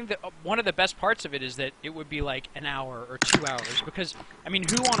it, and I think that one of the best parts of it is that it would be like an hour or 2 hours, because, I mean,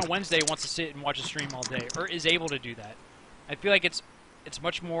 who on a Wednesday wants to sit and watch a stream all day, or is able to do that? I feel like it's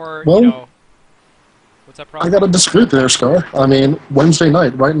much more, Well, what's that I problem? gotta disagree there, Scar. I mean, Wednesday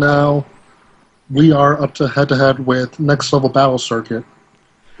night, right now, we are up to head-to-head with Next Level Battle Circuit,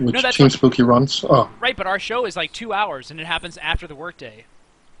 which No, that's Team what- Spooky runs. Oh, Right, but our show is like 2 hours, and it happens after the workday.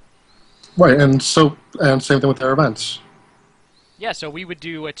 right, and same thing with their events. Yeah, so we would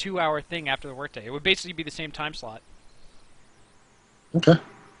do a 2-hour thing after the workday. It would basically be the same time slot. Okay.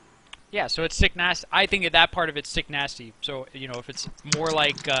 Yeah, so it's sick nasty. I think that part of it's sick nasty. So, if it's more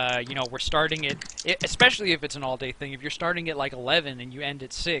like, we're starting especially if it's an all-day thing, if you're starting at like 11 and you end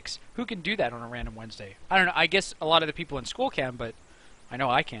at 6, who can do that on a random Wednesday? I don't know. I guess a lot of the people in school can, but I know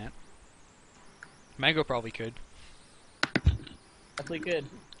I can't. Mango probably could. Definitely good.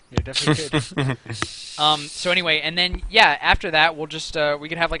 Yeah, definitely could. So anyway, and then, yeah, after that, we'll just, we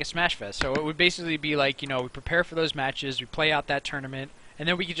could have like a Smash Fest. So it would basically be like, we prepare for those matches, we play out that tournament, and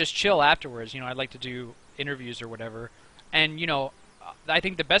then we could just chill afterwards. I'd like to do interviews or whatever. And, I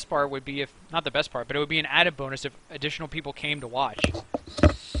think the best part would be not the best part, but it would be an added bonus if additional people came to watch.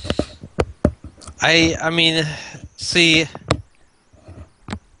 I mean, see,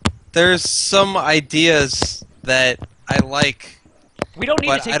 there's some ideas that I like. We don't need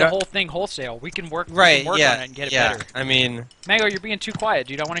But to take I the don't- whole thing wholesale. We can work, Right? we can work Yeah. on it and get it yeah. better. I mean, Mango, you're being too quiet,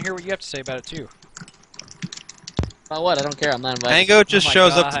 dude. I want to hear what you have to say about it too. About what? I don't care. I'm not invited. Mango just my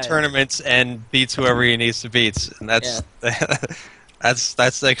shows up God. to tournaments and beats whoever he needs to beat, and that's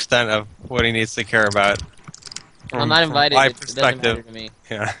that's the extent of what he needs to care about. I'm not from invited. my It doesn't matter perspective. to me.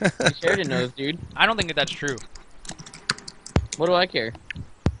 Yeah. Sheridan knows, dude. I don't think that that's true. What do I care?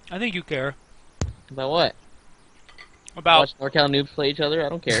 I think you care About what? about. Watch NorCal noobs play each other? I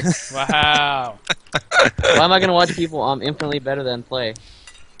don't care. Wow. Why am I gonna watch people I'm infinitely better than play?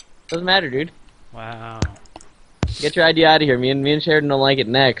 Doesn't matter, dude. Wow. Get your idea out of here. Me and Sheridan don't like it.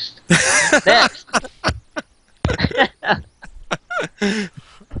 Next. Next. Alright,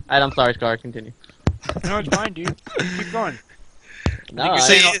 I'm sorry, Scar. Continue. No, it's fine, dude. Keep going. No, I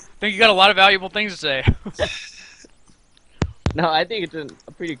See, think you got a lot of valuable things to say. no, I think it's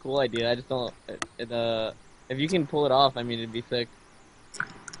a pretty cool idea. I just don't. If you can pull it off, I mean, it'd be sick.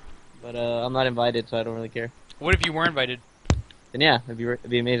 But I'm not invited, so I don't really care. What if you were invited? Then yeah, it'd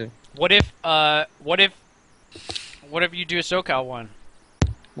be amazing. What if you do a SoCal one?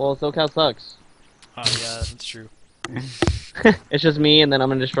 Well, SoCal sucks. Oh yeah, that's true. It's just me, and then I'm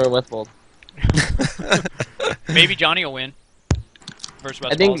gonna destroy Westfold. Maybe Johnny will win. Versus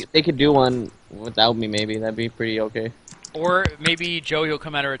West I think Falls. they could do one without me. Maybe that'd be pretty okay. Or maybe Joey will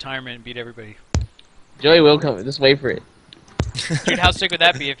come out of retirement and beat everybody. Joey will come. Just wait for it. Dude, how sick would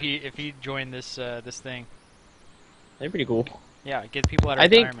that be if he joined this this thing? That'd be pretty cool. Yeah, get people out of I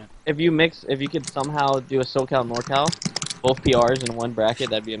think- retirement. If you could somehow do a SoCal NorCal, both PRs in one bracket,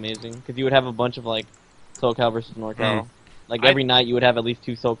 that'd be amazing. Because you would have a bunch of like SoCal versus NorCal. Like every night you would have at least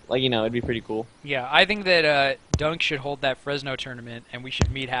two it'd be pretty cool. Yeah, I think that Dunk should hold that Fresno tournament, and we should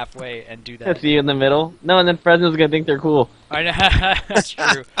meet halfway and do that. See you in the middle. No, and then Fresno's gonna think they're cool. I know that's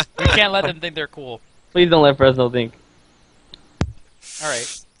true. We can't let them think they're cool. Please don't let Fresno think. All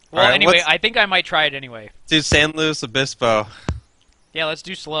right. Well, All right, anyway, what's- I think I might try it anyway. do San Luis Obispo. Yeah, let's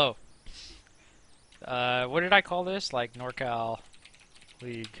do slow. What did I call this? Like NorCal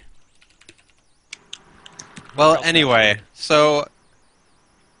League. Well, else anyway, so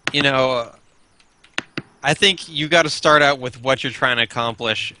I think you got to start out with what you're trying to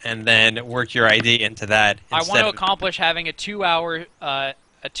accomplish, and then work your idea into that. I want instead to of- accomplish having a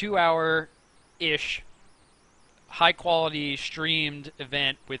 2-hour-ish, high quality streamed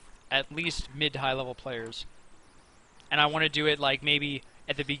event with at least mid to high level players. And I want to do it like maybe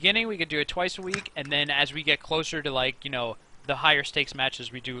at the beginning we could do it twice a week, and then as we get closer to like the higher stakes matches,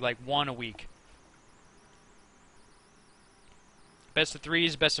 we do like one a week. Best of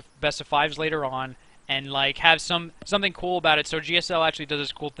threes, best of fives later on, and like have something cool about it. So GSL actually does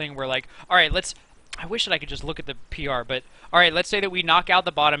this cool thing where like, all right, I wish that I could just look at the PR, but all right, let's say that we knock out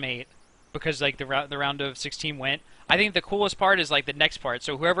the bottom 8 because like the round of 16 went. I think the coolest part is like the next part.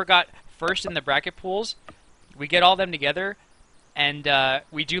 So whoever got first in the bracket pools, we get all them together, and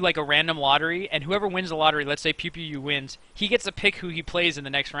we do like a random lottery, and whoever wins the lottery, let's say Pew Pew You wins, he gets to pick who he plays in the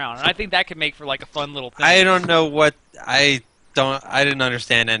next round. And I think that could make for like a fun little thing. I don't know what I didn't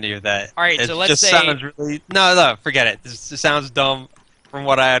understand any of that. All right, it so let's just say- sounds really no, forget it. This sounds dumb from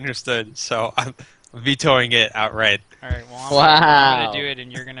what I understood. So I'm vetoing it outright. All right, well, I'm Wow. gonna do it,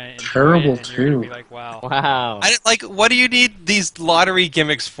 and you're gonna enjoy Terrible, it, and you're gonna be too. like, wow. Wow. Like, what do you need these lottery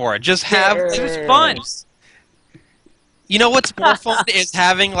gimmicks for? Just have. Sure. It was fun. You know what's more fun is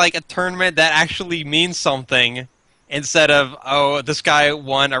having like a tournament that actually means something, instead of this guy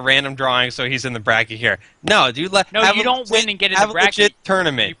won a random drawing, so he's in the bracket here. No, dude. No, have you a don't legit- win and get in have the a bracket. legit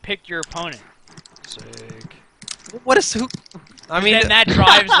tournament. You pick your opponent. Sick. What is who? I mean, Then that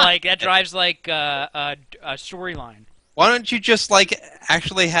drives like a storyline. why don't you just like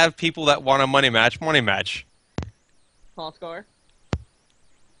actually have people that want a money match? Paul Scar?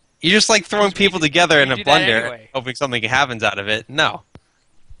 You just like throwing Because we people do- together we in a do that blender, anyway. hoping something happens out of it. No.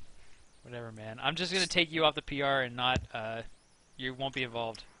 Whatever, man. I'm just gonna take you off the PR and not. You won't be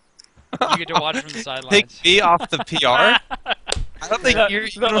involved. You get to watch from the sidelines. Take me off the PR. I don't think you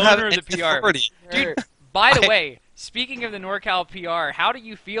The don't have owner of any the PR. authority. Dude, by the way, speaking of the NorCal PR, how do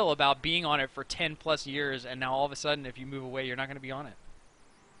you feel about being on it for 10 plus years, and now all of a sudden, if you move away, you're not going to be on it?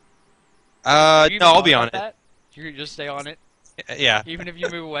 Have you No, even I'll be thought on about it. that? You just stay on it, Yeah. even if you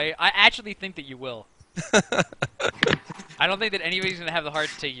move away. I actually think that you will. I don't think that anybody's going to have the heart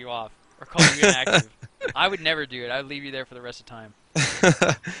to take you off or call you inactive. I would never do it. I would leave you there for the rest of the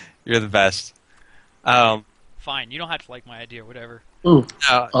time. You're the best. Fine, you don't have to like my idea, whatever. Ooh.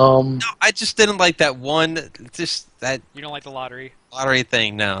 No, Um. no, I just didn't like that one. Just that You don't like the lottery. lottery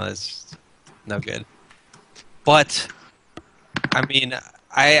thing. No, it's no good. But I mean,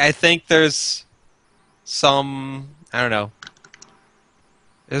 I think there's some, I don't know.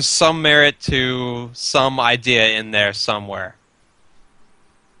 There's some merit to some idea in there somewhere.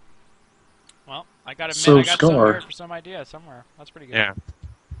 Well, I got to So, admit, I got some Scar. merit for some idea somewhere. That's pretty good. Yeah.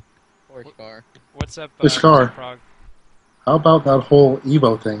 Poor Scar. What's up, Hey, Scar. Prague? How about that whole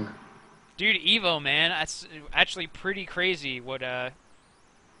Evo thing? Dude, Evo, man, that's actually pretty crazy. What I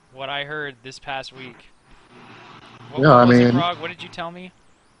heard this past week. What, Yeah, what I was it, mean- Prague? What did you tell me?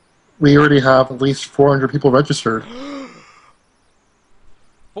 We already have at least 400 people registered.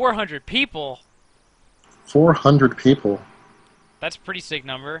 400 people. 400 people. That's a pretty sick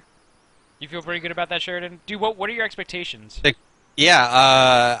number. You feel pretty good about that, Sheridan? Dude, what are your expectations?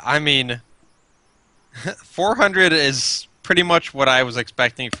 Yeah, I mean, 400 is pretty much what I was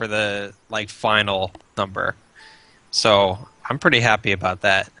expecting for the final number. So I'm pretty happy about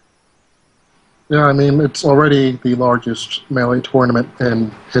that. Yeah, I mean, it's already the largest Melee tournament in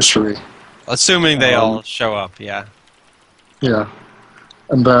history. Assuming they all show up, yeah. Yeah.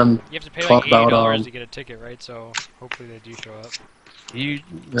 And then, You have to pay talk like $80 about, to get a ticket, right? So hopefully they do show up. You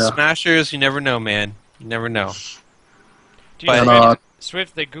Yeah. Smashers, you never know, man. You never know. Dude, But-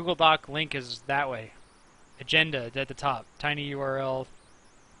 Swift, the Google Doc link is that way. Agenda at the top. Tiny URL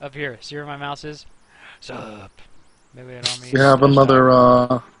up here. See where my mouse is? Sup. Maybe it on me. we have another,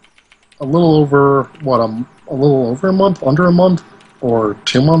 a little over, a little over a month, under a month, or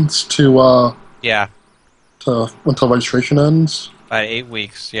 2 months to Yeah, until registration ends. about 8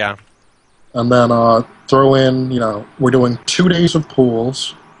 weeks, yeah. And then throw in, we're doing 2 days of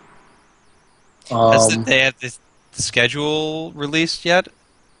pools. They have the schedule released yet?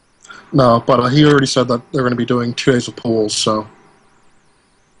 No, but he already said that they're going to be doing 2 days of pools, so.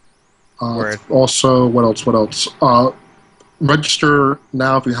 Word. Also, what else? Register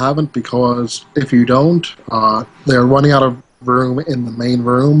now if you haven't, because if you don't, they're running out of room in the main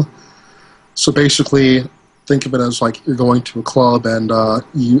room. So basically, think of it as like you're going to a club and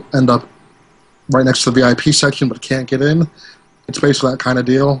you end up right next to the VIP section but can't get in. It's basically that kind of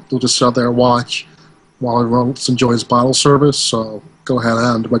deal. You'll just sit out there and watch while everyone else enjoys bottle service, so go ahead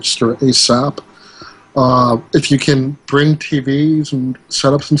and register ASAP. If you can bring TVs and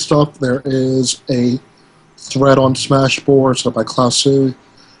setups and stuff, there is a thread on Smashboard set up by Klausu,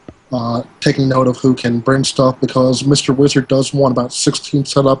 taking note of who can bring stuff, because Mr. Wizard does want about 16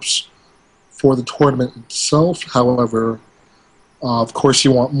 setups for the tournament itself. However, of course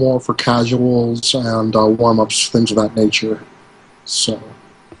you want more for casuals and warm-ups, things of that nature. So,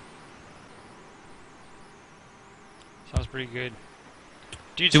 Sounds pretty good.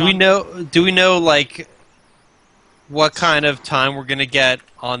 Dude, Do we know what kind of time we're gonna get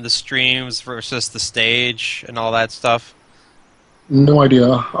on the streams versus the stage and all that stuff? no idea.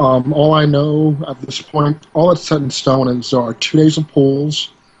 All I know at this point, all that's set in stone is there are 2 days of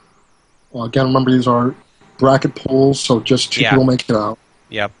pools. Again, remember these are bracket pools, so just 2 Yeah. people make it out.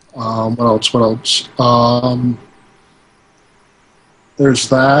 Yep. What else? There's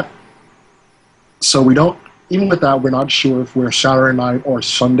that. So we don't, even with that, we're not sure if we're Saturday night or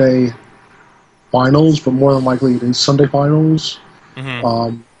Sunday finals, but more than likely it is Sunday finals.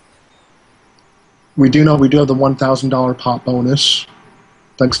 Hmm. We do know we do have the $1,000 pop bonus.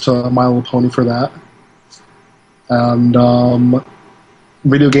 Thanks to My Little Pony for that. And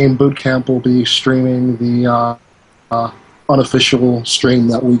Video Game Bootcamp will be streaming the unofficial stream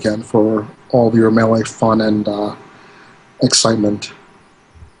that weekend for all of your Melee fun and excitement.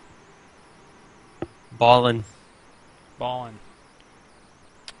 Ballin'. Ballin'.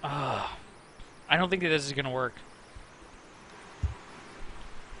 I don't think that this is gonna work.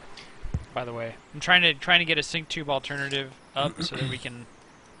 By the way, I'm trying to get a SyncTube alternative up so that we can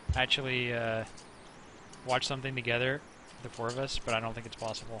actually watch something together, the 4 of us. But I don't think it's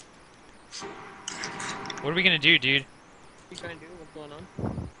possible. What are we gonna do, dude? What are you trying to do? What's going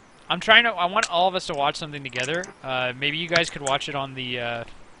on? I want all of us to watch something together. Maybe you guys could watch it on the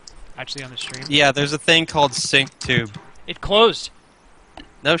actually on the stream. Yeah, there's a thing called SyncTube. It closed.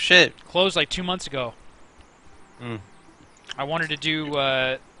 No shit. Closed like 2 months ago. Mm. I wanted to do.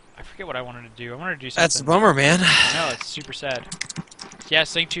 I forget what I wanted to do. I wanted to do something. That's a bummer, man. No, it's super sad. Yeah,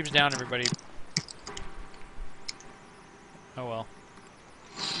 SyncTube's down, everybody. Oh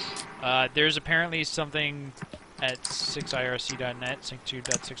well. There's apparently something at 6irc.net,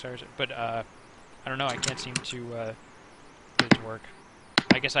 sync2.6irc, but I don't know. I can't seem to get it to work.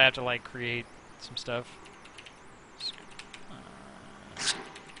 I guess I have to like create some stuff.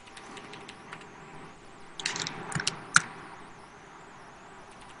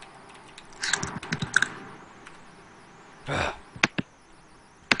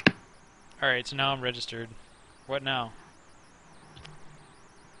 Alright, so now I'm registered. What now?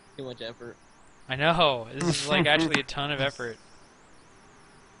 Too much effort. I know. This is like actually a ton of effort.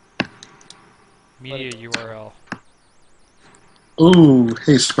 Media URL. Ooh,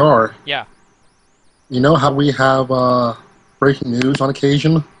 hey Scar. Yeah. You know how we have breaking news on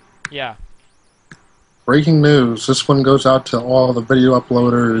occasion? Yeah. Breaking news. This one goes out to all the video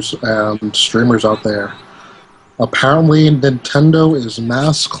uploaders and streamers out there. Apparently, Nintendo is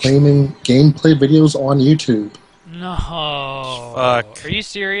mass claiming gameplay videos on YouTube. No. Fuck. Are you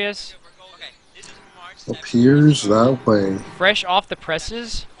serious? Appears that way. Fresh off the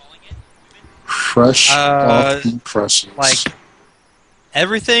presses? Fresh off the presses. Like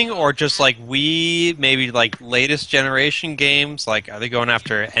everything, or just like maybe like latest generation games? Like, are they going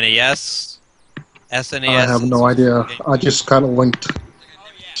after NES, SNES? I have no idea. I just got a link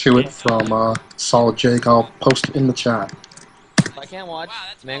to it from Solid Jake. I'll post it in the chat. If I can't watch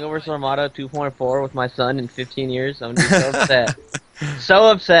Mango vs. Armada 2.4 with my son in 15 years, I'm gonna be so upset.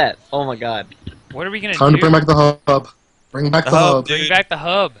 So upset. Oh my god. What are we gonna Time do? to bring back the hub. Bring back the hub. Bring back the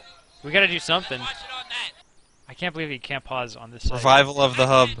hub. We gotta do something. I can't believe you can't pause on this site. Revival of the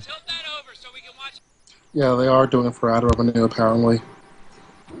hub. Yeah, they are doing it for ad revenue, apparently.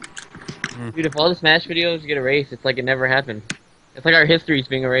 Dude, if all the Smash videos get erased, it's like it never happened. It's like our history's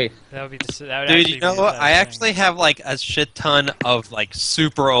being erased. That would be that would Dude, actually you know be the what? saddest I thing. actually have like a shit ton of like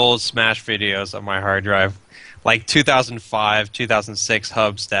super old Smash videos on my hard drive. Like 2005, 2006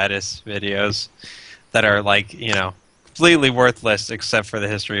 hub status videos that are like, you know, completely worthless except for the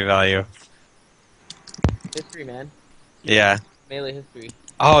history value. History, man. Yeah. Melee history.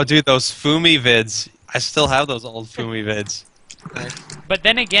 Oh, dude, those Fumi vids. I still have those old Fumi vids. Nice. But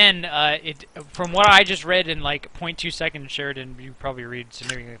then again, from what I just read in like 0.2 seconds, Sheridan, you probably read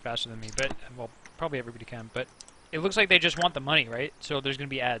significantly faster than me, but well, probably everybody can. But it looks like they just want the money, right? So there's gonna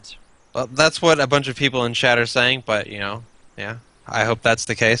be ads. Well, that's what a bunch of people in chat are saying, but, you know, yeah. I hope that's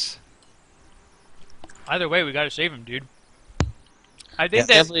the case. Either way, we gotta save him, dude. I Yeah. think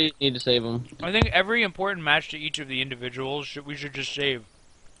that Definitely need to save them. I think every important match to each of the individuals we should just save.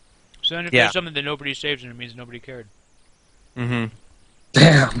 So then if Yeah. there's something that nobody saves, then it means nobody cared. Mm-hmm.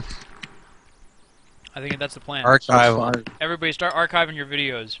 Damn. I think that's the plan. Shots Archive. fired. Everybody start archiving your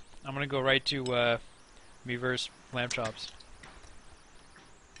videos. I'm gonna go right to Miiverse Lamb Chops.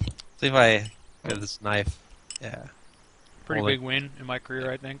 See if I get this knife. Yeah. Pretty Hold it. big win in my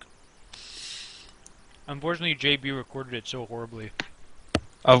career, I think. Unfortunately, JB recorded it so horribly.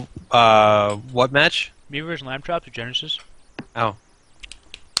 Of, what match? Miiverse Lamb Chops at Genesis. Oh.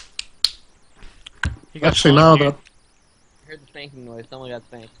 He got Actually, punked, now dude. that I heard the spanking noise. Someone got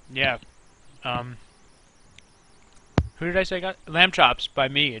spanked. Yeah. Who did I say got Lamb Chops by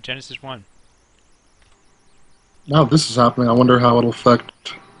me at Genesis 1? now this is happening, I wonder how it'll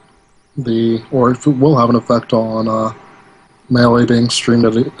affect or if it will have an effect on Melee being streamed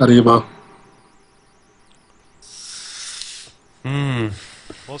at EVO. Hmm.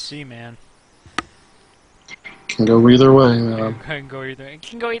 We'll see, man. Can go either way, man. It can go either. It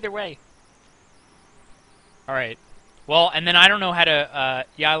can go either way. All right. Well, and then I don't know how to.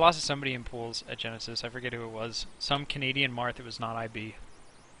 Yeah, I lost to somebody in pools at Genesis. I forget who it was. Some Canadian Marth. It was not IB.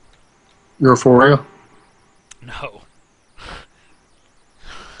 Euphoria? No.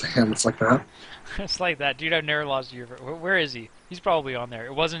 Damn, it's like that. It's like that, dude. I've never lost to you. Where is he? He's probably on there.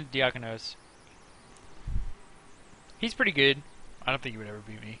 It wasn't Diakonos. He's pretty good. I don't think he would ever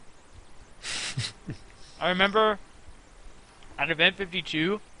beat me. I remember at Event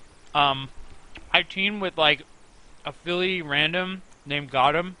 52, I teamed with like a Philly random named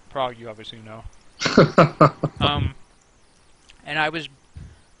Gotham. Probably you obviously know. And I was,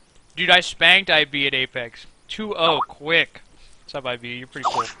 dude, I spanked IB at Apex 2-0 quick. What's up, IB? You're pretty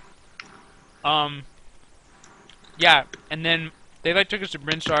cool. Yeah, and then they like took us to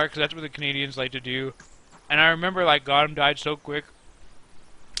Brinstar because that's what the Canadians like to do. And I remember like Gotham died so quick,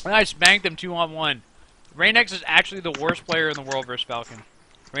 and I spanked them 2-on-1. Raynex is actually the worst player in the world versus Falcon.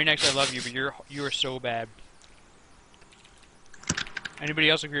 Raynex, I love you, but you are so bad. Anybody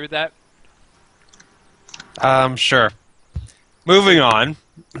else agree with that? Sure. Moving on.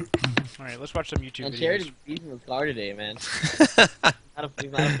 All right, let's watch some YouTube And videos. Sheridan's beating with Scar today, man.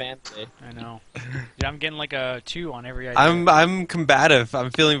 He's not a fan today. I know. Dude, I'm getting like a 2 on every idea. I'm combative.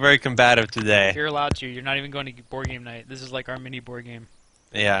 I'm feeling very combative today. You're allowed to. You're not even going to board game night. This is like our mini board game.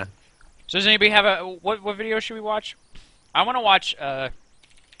 Yeah. So does anybody have a what video should we watch? I want to watch a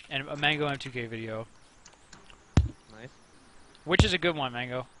Mango M2K video. Nice. Which is a good one,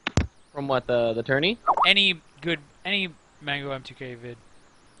 Mango? From what, the tourney? Any Mango M2K vid.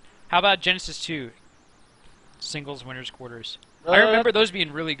 How about Genesis 2? singles winners quarters. I remember those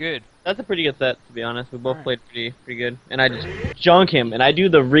being really good. That's a pretty good set, to be honest. We both Alright. played pretty good. And I just junk him, and I do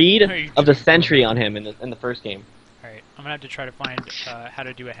the read of the sentry on him in the first game. Alright, I'm gonna have to try to find how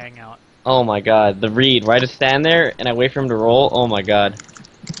to do a hangout. Oh my god, the read, where I just stand there and I wait for him to roll. Oh my god.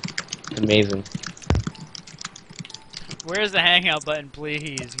 Amazing. Where's the hangout button,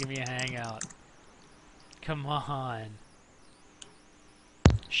 please? Give me a hangout. Come on.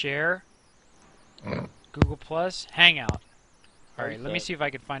 Share. Google Plus. Hangout. Alright, let me see if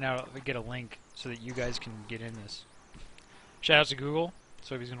I can find out if I get a link so that you guys can get in this. Shout out to Google.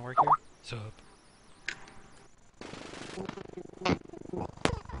 So if he's gonna work here. Sup.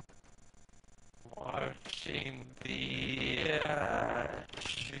 Watching the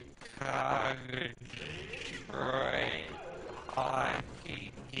Chicago Detroit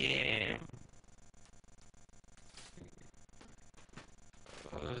hockey game.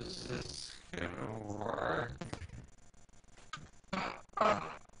 Is this gonna work?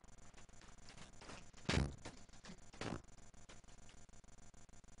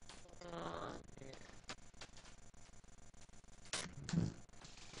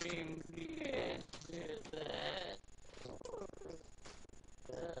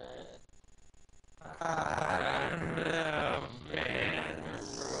 I don't know, man.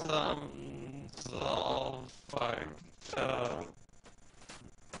 Something's all fucked up.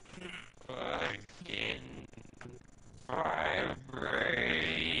 Fucking vibrate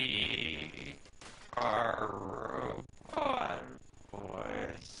our robot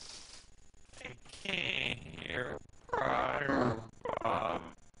voice. I can't hear Brother Bob.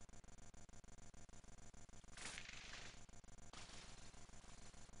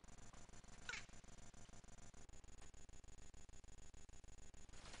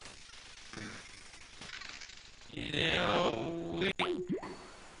 You know,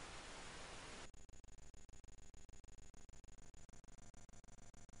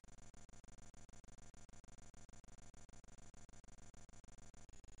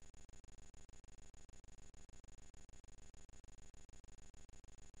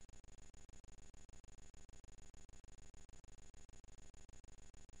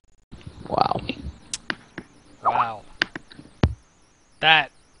 Wow. Wow.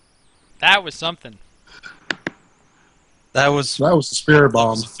 That was something. That was That was the spirit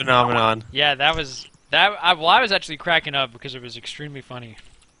bomb. a phenomenon. Yeah, that was I was actually cracking up because it was extremely funny.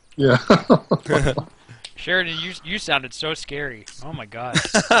 Yeah. Sheridan, you sounded so scary. Oh my god.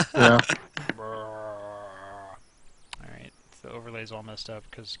 Yeah. Alright, the overlay's all messed up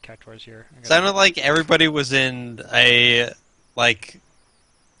because Cactuar's here. I gotta- Sounded like everybody was in a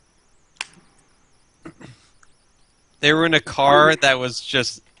they were in a car that was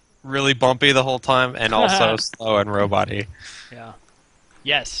just really bumpy the whole time and also slow and robot-y. Yeah.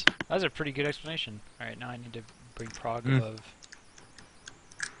 Yes. That was a pretty good explanation. Alright, now I need to bring Prague above.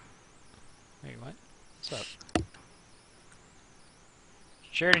 Wait, what? What's up?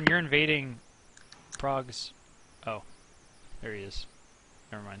 Sheridan, you're invading Prague's... Oh. There he is.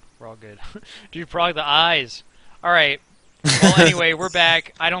 Never mind. We're all good. Dude, Prague, the eyes! Alright. Well, anyway, we're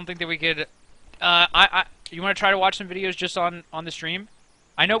back. I don't think that we could... you want to try to watch some videos just on the stream?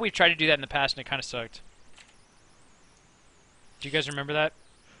 I know we've tried to do that in the past and it kind of sucked. Do you guys remember that?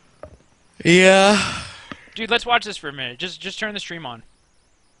 Yeah. Dude, let's watch this for a minute. Just turn the stream on.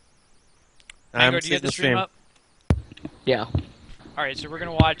 I'm Mango, do you have the stream up? Yeah. Alright, so we're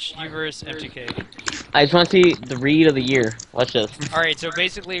gonna watch you versus MTK. I just want to see the read of the year. Watch this. Alright, so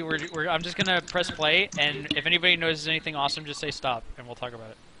basically I'm just gonna press play, and if anybody notices anything awesome, just say stop, and we'll talk about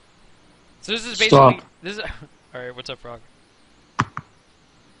it. So this is basically... Stop. This is... Alright, what's up, Frog?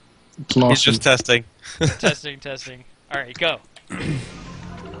 It's an awesome. He's just testing. Testing. Alright, go.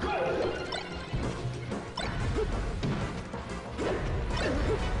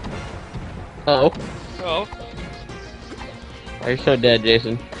 Oh. Oh. Why are you so dead,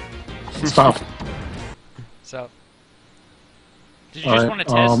 Jason? Stop. So... Did you just Alright, want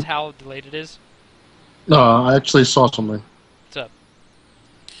to test how delayed it is? No, I actually saw something. What's up?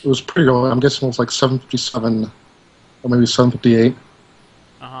 It was pretty low. I'm guessing it was like 757 or maybe 758.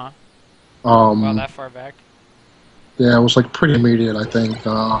 Uh-huh. Wow, that far back? Yeah, it was like pretty immediate, I think.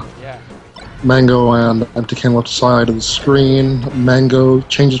 Yeah. Mango and MTK left side of the screen. Mango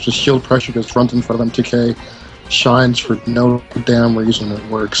changes to shield pressure, just runs in front of MTK, shines for no damn reason. It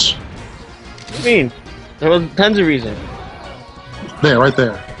works. What do you mean? There was tons of reasons. There, right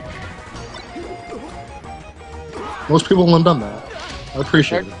there. Most people wouldn't have done that. I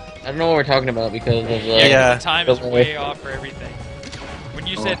appreciate it. I don't know what we're talking about because of Yeah. The time is Okay. way off for everything. When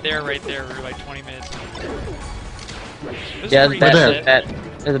you said there, right there, we were like 20 minutes in. This is Yeah, pretty that's Right bad.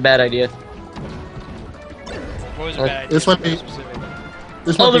 that's a bad idea. What was a bad idea? This might be- Specific?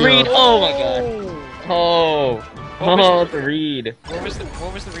 This Oh, might the be, read! Oh my god! Oh! What was Oh, it? the read. What was the read?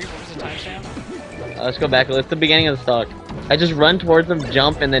 What was the timestamp? Let's go back. It's the beginning of the stock. I just run towards him,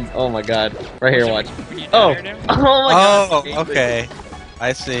 jump, and then oh my god! Right here, watch. When you Oh! tired him? Oh my god! Oh, okay.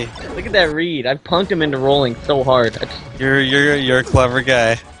 I see. Look at that read. I punked him into rolling so hard. You're a clever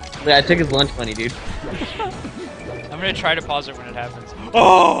guy. I took his lunch money, dude. I'm gonna try to pause it when it happens.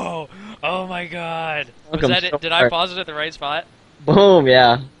 Oh! Oh my god! Was Welcome that so it? Did I hard. pause it at the right spot? Boom!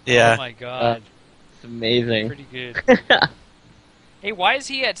 Yeah. Yeah. Oh my god. It's amazing. Pretty good. Hey, why is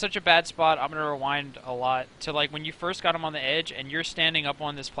he at such a bad spot? I'm gonna rewind a lot to like when you first got him on the edge and you're standing up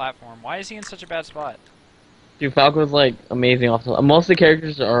on this platform. Why is he in such a bad spot? Dude, Falco's like amazing off the. Most of the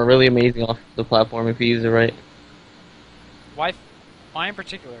characters are really amazing off the platform if you use it right. Why in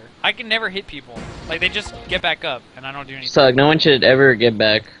particular? I can never hit people. Like they just get back up and I don't do anything. So like, no one should ever get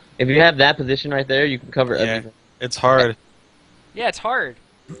back. If you have that position right there, you can cover Yeah. everything. It's hard. Yeah, it's hard.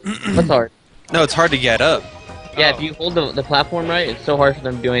 That's hard. No, it's hard to get up. Yeah, Oh. if you hold the platform right, it's so hard for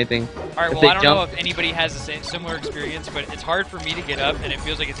them to do anything. Alright, If well they I don't know jump- if anybody has the similar experience, but it's hard for me to get up and it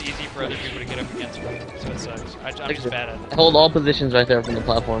feels like it's easy for other people to get up against me. So it sucks. I'm just bad at it. Hold all positions right there from the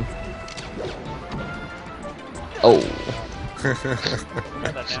platform. Oh.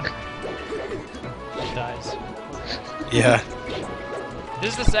 Write that down. He dies. Yeah.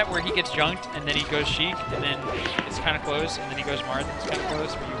 This is the set where he gets junked and then he goes Sheik and then it's kind of close and then he goes Marth and it's kind of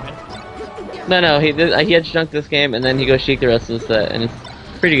close where you win. No, he had junked this game and then he goes Sheik the rest of the set, and it's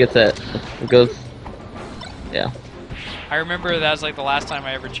a pretty good set. It goes, yeah. I remember that was like the last time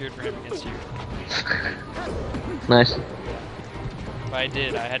I ever cheered for him against you. Nice. But I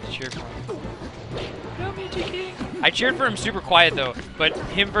did. I had to cheer for him. Go Mewtwo King! I cheered for him super quiet though, but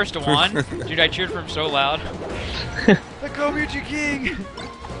him versus Dewan, dude, I cheered for him so loud. Let go Mewtwo King!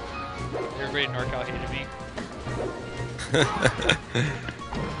 Everybody in NorCal hated me.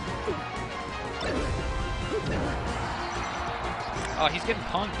 Oh, he's getting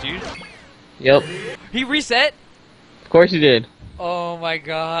punked, dude. Yep. He reset? Of course you did. Oh my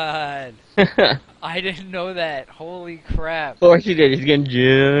god. Of I didn't know that. Holy crap. course you did. He's getting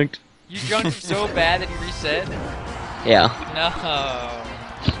junked. You jumped him so bad that he reset? Yeah. No.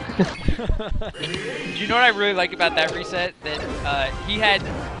 Do you know what I really like about that reset? That he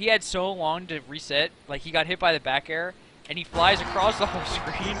had so long to reset. Like he got hit by the back air, and he flies across the whole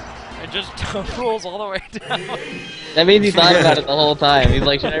screen and just rolls all the way down. That means he thought about it the whole time. He's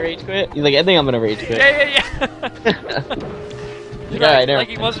like, should I rage quit? He's like, I think I'm gonna rage quit. Yeah. Like, alright, never Like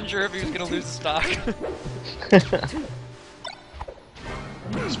he wasn't sure if he was gonna lose the stock.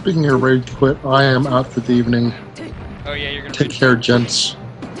 Speaking of rage quit, I am out for the evening. Oh yeah, you're gonna. Take care, gents.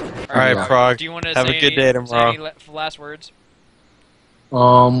 All right, Yeah. Prague. Do you want to Have say a good day say tomorrow. any last words?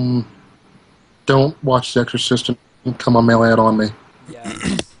 Don't watch The Exorcist and come on Melee on me. Yeah.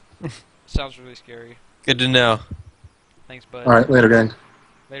 Sounds really scary. Good to know. Thanks, bud. Alright, later, gang.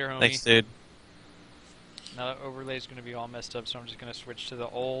 Later, homie. Thanks, dude. Now that overlay is going to be all messed up, so I'm just going to switch to the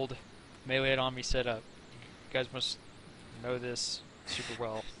old Melee on me setup. You guys must know this super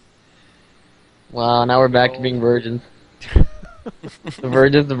well. Wow, now we're back to being virgins. The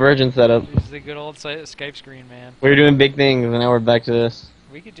virgin setup. This is the good old Skype screen, man. We were doing big things, and now we're back to this.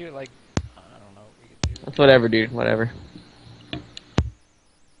 We could do it like, I don't know what we could do. That's whatever, dude. Whatever.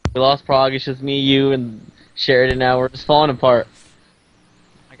 We lost Prague. It's just me, you, and Sheridan now. We're just falling apart.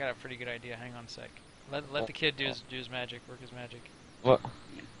 I got a pretty good idea. Hang on a sec. Let the kid do his magic, work his magic. What?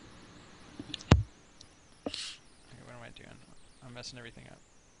 Okay, what am I doing? I'm messing everything up.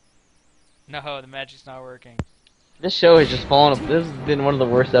 No, the magic's not working. This show has just fallen apart. This has been one of the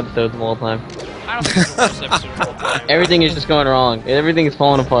worst episodes of all time. I don't think it's the worst episode of all time. Everything is just going wrong. Everything is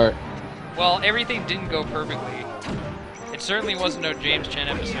falling apart. Well, everything didn't go perfectly. It certainly wasn't no James Chen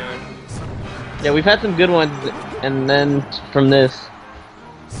episode. Yeah, we've had some good ones, and then from this,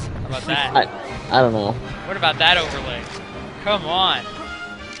 How about that? I don't know. What about that overlay? Come on.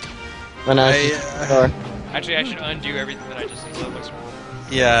 But now it's just- Actually, I should undo everything that I just did. That looks horrible.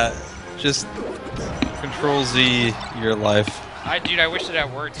 Yeah, just Control Z your life. Dude, I wish that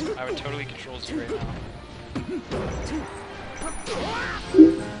that worked. I would totally Control Z right now.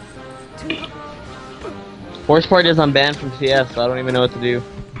 Force Part is unbanned from CS, so I don't even know what to do.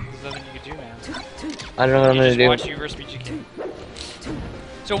 There's nothing you could do, man. I don't know what I'm You gonna just do. watch you versus BGK.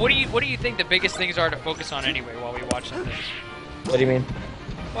 So what do you think the biggest things are to focus on anyway while we watch some things? What do you mean?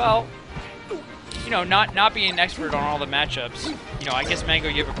 Well, you know, not being an expert on all the matchups, you know, I guess Mango,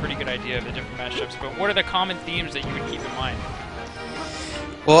 you have a pretty good idea of the different matchups, but what are the common themes that you would keep in mind?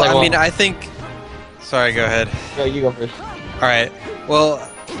 Well, Like I mean, what? I think. Sorry, go ahead. Go, you go first. All right. Well,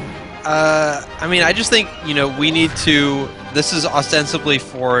 I mean, I just think, we need to. This is ostensibly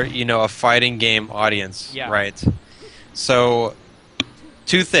for, a fighting game audience, Yeah. right? So,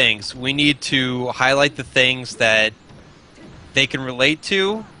 two things. We need to highlight the things that they can relate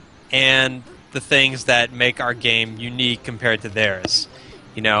to, and the things that make our game unique compared to theirs.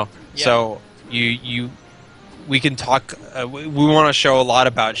 Yeah. So we can talk. We want to show a lot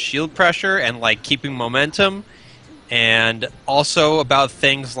about shield pressure and like keeping momentum, and also about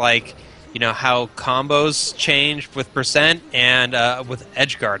things like how combos change with percent and with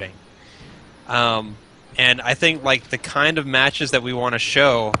edge guarding. And I think like the kind of matches that we want to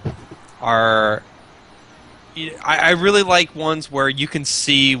show are. I really like ones where you can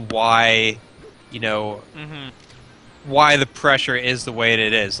see why, Mm-hmm. why the pressure is the way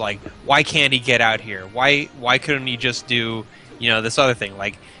it is. Like, why can't he get out here? Why couldn't he just do, this other thing?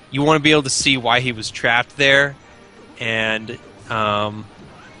 Like, you want to be able to see why he was trapped there, and,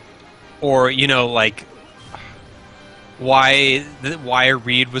 or like why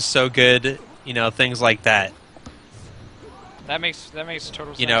Reed was so good. Things like that. That makes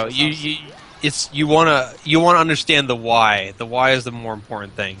total sense. You want to understand the why. The why is the more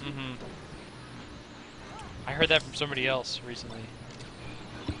important thing. Mm-hmm. I heard that from somebody else recently.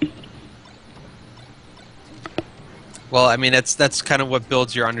 Well, I mean that's kind of what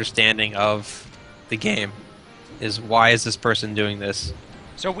builds your understanding of the game. Is why is this person doing this?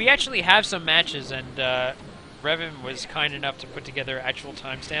 So we actually have some matches, and Revan was kind enough to put together actual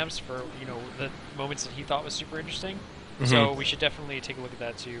timestamps for the moments that he thought was super interesting. Mm-hmm. So we should definitely take a look at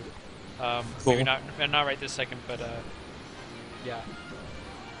that too. Cool. Maybe not right this second, but yeah.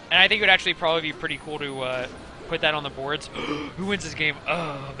 And I think it would actually probably be pretty cool to put that on the boards. Who wins this game?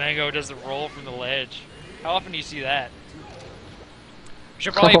 Oh, Mango does the roll from the ledge. How often do you see that? We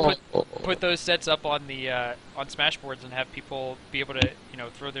should probably put those sets up on the on Smash boards and have people be able to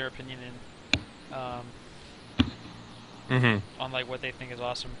throw their opinion in on like what they think is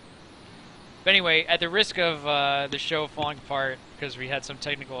awesome. But anyway, at the risk of the show falling apart because we had some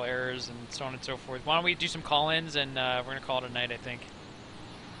technical errors and so on and so forth, why don't we do some call-ins and we're gonna call it a night, I think.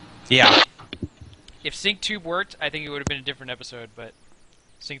 Yeah. If SyncTube worked, I think it would have been a different episode, but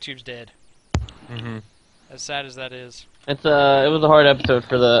SyncTube's dead. Mm-hmm. As sad as that is. It was a hard episode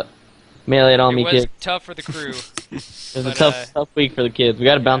for the Melee and All Me It was kids. tough for the crew. It was a tough week for the kids. We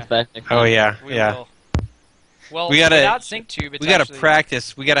got to bounce back next time. Oh yeah, We yeah. will. Well, We gotta- without SyncTube, it's We gotta actually...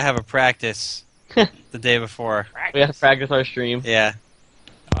 practice. We gotta have a practice the day before. We got to practice our stream. Yeah,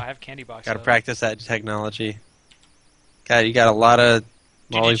 Oh, I have Candy Box. gotta though. practice that technology. God, you got a lot of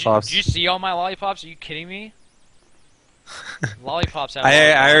lollipops. Did you see all my lollipops? Are you kidding me? Lollipops have I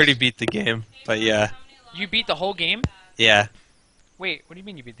lollipops. already beat the game, but yeah, You beat the whole game? yeah. Wait, what do you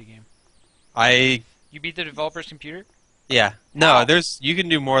mean you beat the game? You beat the developer's computer? Yeah. No, Wow. you can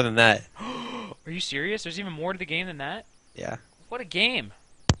do more than that. Are you serious? There's even more to the game than that? Yeah. What a game.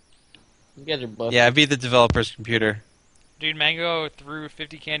 You guys are busted. Yeah, I beat the developer's computer. Dude, Mango threw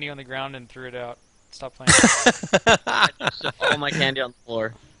 50 candy on the ground and threw it out. Stop playing. Just all my candy on the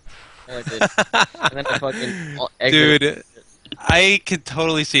floor. All I did. And then I fucking... Dude, I could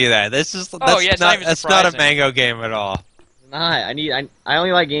totally see that. That's yeah, it's not even that's not a surprising. mango game at all. Nah, I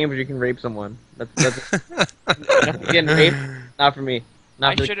only like games where you can rape someone. That's getting raped. Not for me.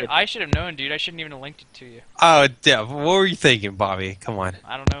 Not for the kids. I should have known, dude. I shouldn't even have linked it to you. Oh, damn. What were you thinking, Bobby? Come on.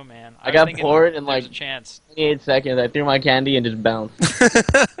 I don't know, man. I was got thinking bored and, there's like- a chance. 28 seconds, I threw my candy and just bounced.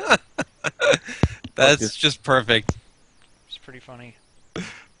 That's just perfect. It's pretty funny.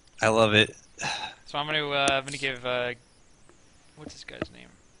 I love it. So I'm gonna give what's this guy's name?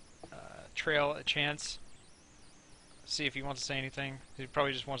 Trail a chance. See if he wants to say anything. He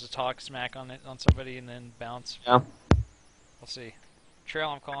probably just wants to talk smack on somebody and then bounce. Yeah. We'll see. Trail,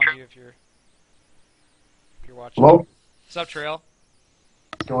 I'm calling you if you're watching. Hello? What's up, Trail?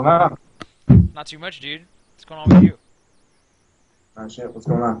 What's going on? Not too much, dude. What's going on with you? Oh shit, what's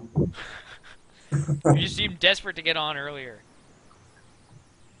going on? You just seemed desperate to get on earlier.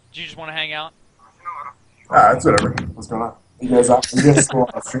 Did you just want to hang out? Ah, it's whatever. What's going on? You guys go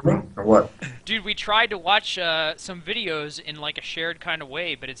on streaming or what? Dude, we tried to watch some videos in like a shared kind of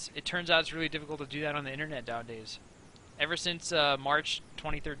way, but it turns out it's really difficult to do that on the internet nowadays. Ever since March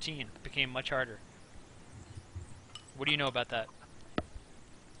 2013, it became much harder. What do you know about that?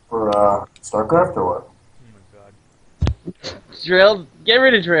 For StarCraft or what? Oh my god. Trail, get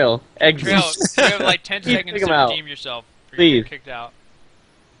rid of Trail. Exit. Trail, you have like 10 Please seconds kick to him out. redeem yourself. Or you get Please. kicked out.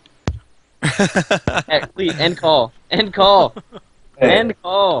 Hey, please, end call. End call. Hey. End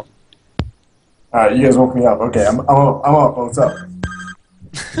call. Alright, you guys woke me up. Okay, I'm up. What's up?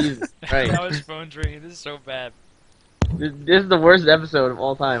 Jesus Christ. Now his phone's ringing. This is so bad. This is the worst episode of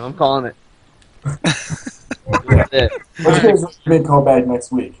all time. I'm calling it. That's it. Let's get a call back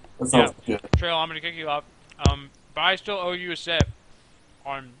next week. That sounds good. Trail, I'm gonna kick you off. But I still owe you a set.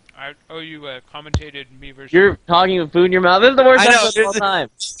 I owe you a commentated me versus. You're talking with food in your mouth. This is the worst I know, episode of all time.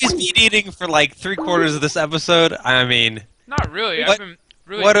 He's been eating for like 3/4 of this episode. I mean, Not really. What- I've been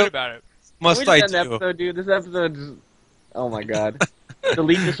really what good a- about it. must We I just had an do? episode, dude. This episode is... Oh my god.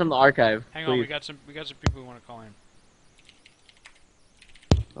 Delete this from the archive. Hang on, we please. got some people who want to call in.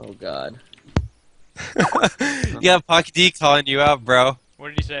 Oh god. Yeah, Pocky D calling you out, bro. What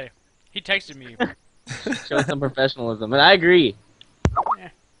did he say? He texted me. Show some professionalism. And I agree. Yeah.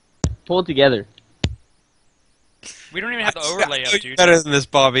 Pull it together. We don't even have the overlay I know up, you're dude. better than this,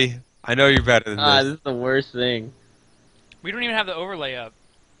 Bobby. I know you're better than Ah, this. this is the worst thing. We don't even have the overlay up.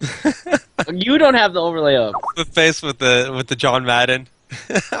 You don't have the overlay up. The face with the John Madden.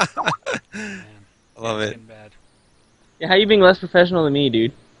 Man, I love it's it. getting bad. Yeah, how you being less professional than me,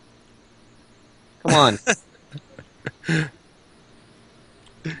 dude? Come on.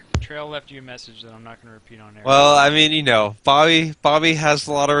 Trail left you a message that I'm not going to repeat on air. Well, I mean, you know, Bobby has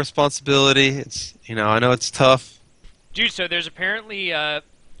a lot of responsibility. It's, you know, I know it's tough. Dude, so there's apparently there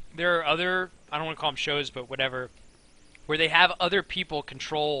are other, I don't want to call them shows, but whatever, where they have other people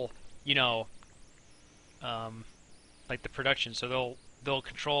control, you know, like the production. So they'll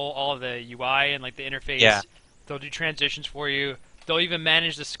control all of the UI and like the interface. Yeah. They'll do transitions for you. They'll even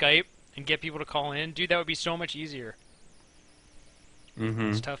manage the Skype and get people to call in. Dude, that would be so much easier.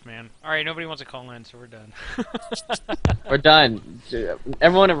 Mm-hmm. It's tough, man. All right, nobody wants to call in, so we're done. We're done.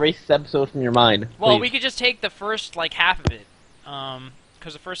 Everyone erase this episode from your mind. Well, please. we could just take the first like half of it,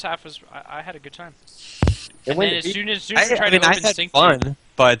 because the first half was I had a good time. It And went then as to- soon as we tried to I open had sync, fun,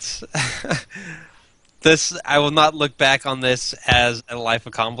 but this I will not look back on this as a life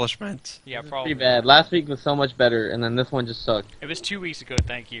accomplishment. yeah, This is probably. pretty bad. Last week was so much better, and then this one just sucked. It was 2 weeks ago.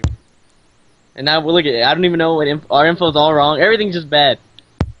 Thank you. And now we look at it. I don't even know what our info's all wrong. Everything's just bad.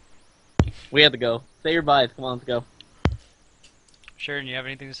 We have to go. Say your byes. Come on, let's go. Sharon, you have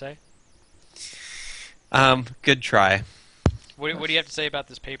anything to say? Good try. What do you have to say about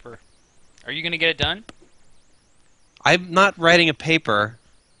this paper? Are you gonna get it done? I'm not writing a paper.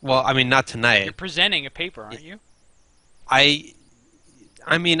 Well, I mean, not You're tonight. presenting a paper, aren't you? I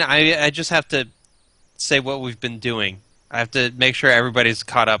mean, I just have to say what we've been doing. I have to make sure everybody's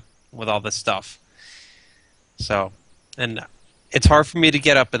caught up with all this stuff. So, and it's hard for me to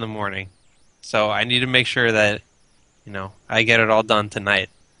get up in the morning. So I need to make sure that, you know, I get it all done tonight.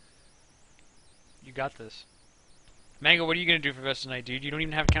 You got this. Mango, what are you gonna do for the rest of the night, dude? You don't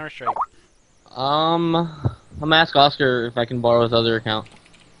even have Counter Strike. I'm gonna ask Oscar if I can borrow his other account.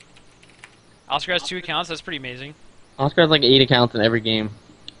 Oscar has 2 accounts. That's pretty amazing. Oscar has like 8 accounts in every game.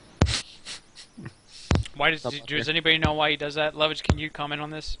 Why does anybody know why he does that? Lovage, can you comment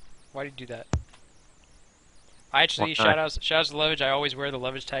on this? Why did you do that? I actually Why not? shout outs to Lovage. I always wear the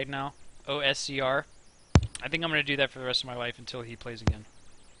Lovage tag now. OSCR. I think I'm gonna do that for the rest of my life until he plays again.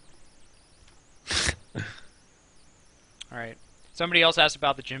 Alright. Somebody else asked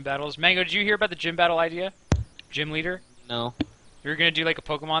about the gym battles. Mango, did you hear about the gym battle idea? Gym leader? No. We were gonna do like a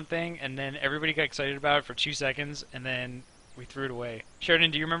Pokemon thing, and then everybody got excited about it for 2 seconds, and then we threw it away.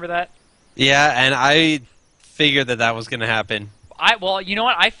 Sheridan, do you remember that? Yeah, and I figured that was going to happen. Well, you know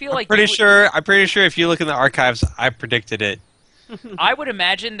what? I feel like I'm pretty sure if you look in the archives, I predicted it. I would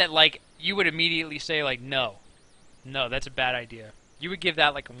imagine that like you would immediately say like no, that's a bad idea. You would give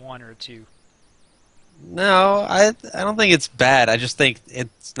that like a 1 or a 2. No, I don't think it's bad. I just think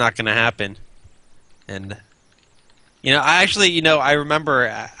it's not going to happen. And you know, I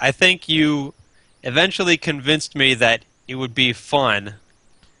remember I think you eventually convinced me that it would be fun,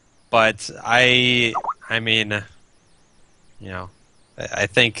 but I mean, you know, I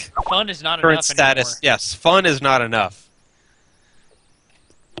think Fun is not current enough status, anymore. yes, fun is not enough.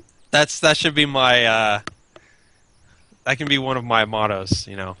 That should be my that can be one of my mottos,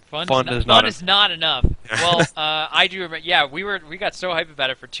 you know. Fun is not enough. Well, I do remember. Yeah, we got so hyped about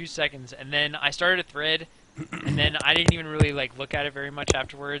it for 2 seconds, and then I started a thread, and then I didn't even really like look at it very much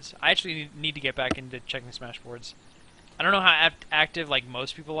afterwards. I actually need to get back into checking Smashboards. I don't know how active like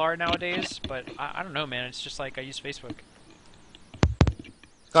most people are nowadays, but I don't know, man. It's just like I use Facebook.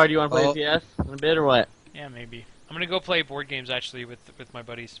 Scar, do you want to play PS in a bit or what? Yeah, maybe. I'm gonna go play board games actually with my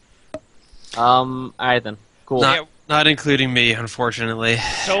buddies. Alright then. Cool. Not, Yeah. not including me, unfortunately.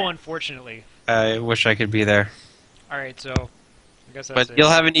 So unfortunately. I wish I could be there. All right, so I guess that's But it. you'll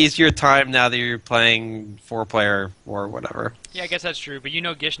have an easier time now that you're playing 4-player or whatever. Yeah, I guess that's true. But you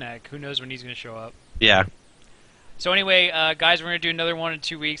know Gishnak. Who knows when he's gonna show up? Yeah. So anyway, guys, we're gonna do another one in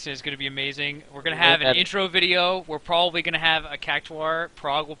 2 weeks, and it's gonna be amazing. We're gonna have an intro video. We're probably gonna have a Cactuar.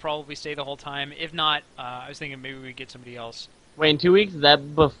 Prague will probably stay the whole time. If not, I was thinking maybe we get somebody else. Wait, in 2 weeks? Is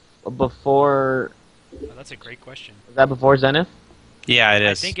that before? Oh, that's a great question. Is that before Zenith? Yeah, it I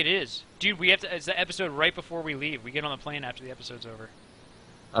is. think it is. Dude, we have to. It's the episode right before we leave. We get on the plane after the episode's over.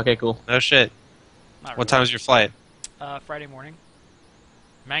 Okay, cool. No shit. Not What really. time is your flight? Friday morning.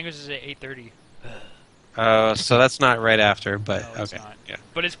 Mango's is at 8:30. So that's not right after, but No, it's okay. not. Yeah.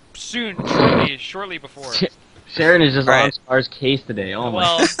 But it's soon, shortly before. Sharon is just on Right. Star's case today. Oh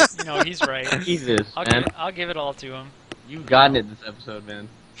Well, my. you know, he's right. Jesus, I'll man. give it all to him. You've gotten it this episode, man.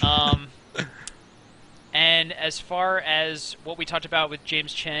 And as far as what we talked about with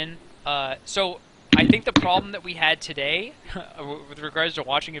James Chen, so I think the problem that we had today, with regards to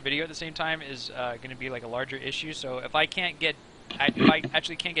watching a video at the same time, is going to be like a larger issue. So if I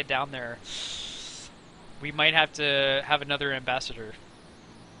actually can't get down there, we might have to have another ambassador.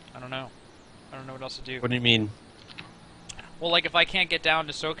 I don't know. I don't know what else to do. What do you mean? Well, like if I can't get down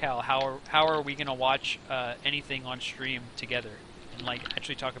to SoCal, how are we gonna watch anything on stream together and like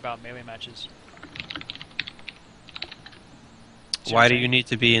actually talk about Melee matches? See what Why I'm do saying? you need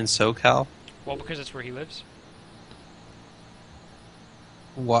to be in SoCal? Well, because that's where he lives.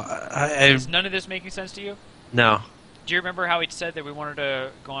 Why? Is none of this making sense to you? No. Do you remember how he said that we wanted to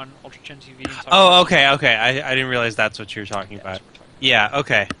go on Ultra Chen TV? And talk Oh, about okay, okay. I didn't realize that's what you were talking Yeah, about. that's what we're talking Yeah,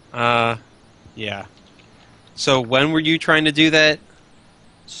 okay. Yeah. So when were you trying to do that?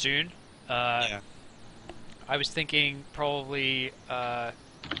 soon. Yeah. I was thinking probably. I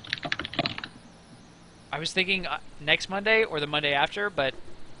was thinking next Monday or the Monday after, but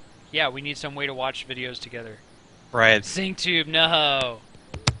yeah, we need some way to watch videos together. Right. SingTube, no.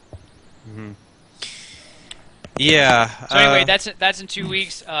 hmm Yeah. So anyway, that's in 2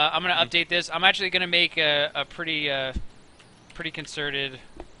 weeks. I'm gonna update this. I'm actually gonna make a pretty concerted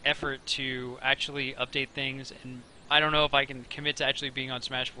effort to actually update things, and I don't know if I can commit to actually being on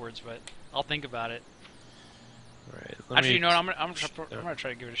Smashboards, but I'll think about it. Right. Actually, you know what? I'm gonna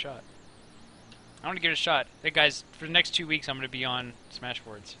try to give it a shot. I'm gonna give it a shot. Hey guys, for the next 2 weeks, I'm gonna be on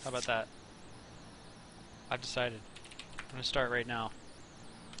Smashboards. How about that? I've decided. I'm gonna start right now.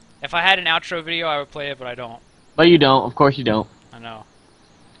 If I had an outro video, I would play it, but I don't. But you don't. Of course you don't. I know.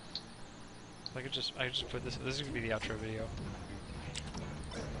 I could just put this. This is gonna be the outro video.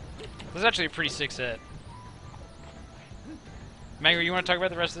 This is actually a pretty sick set. Mango, you want to talk about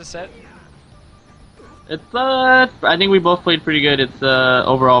the rest of the set? It's I think we both played pretty good. It's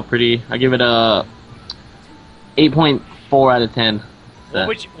overall pretty. I give it a 8.4 out of 10.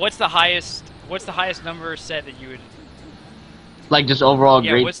 Well, what's the highest number set that you would? Like just overall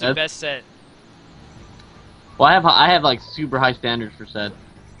Yeah, great. what's the sets. best set? Well, I have like super high standards for set.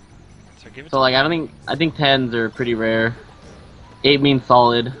 So give it. So to like me. I think 10s are pretty rare. 8 means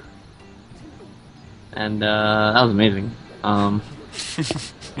solid. And that was amazing.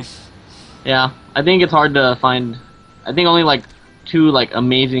 Yeah, I think it's hard to find. I think only like 2 like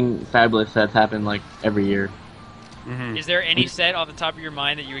amazing fabulous sets happen like every year. Mhm. Is there any set off the top of your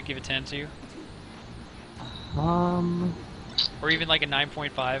mind that you would give a 10 to, or even like a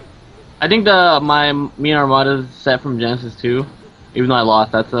 9.5? I think me and Armada's set from Genesis 2, even though I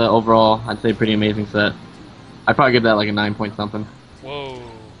lost, that's overall I'd say pretty amazing set. I'd probably give that like a 9 point something. Whoa.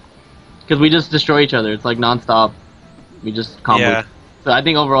 Because we just destroy each other. It's like non-stop. We just combo. Yeah. So I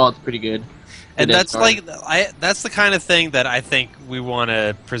think overall it's pretty good. And Good that's start. like that's the kind of thing that I think we want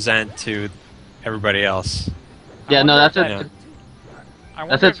to present to everybody else. Yeah, no, that's wonder it. if I That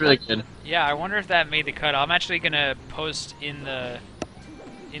wonder set's if really that- good. Yeah, I wonder if that made the cut. I'm actually gonna post in the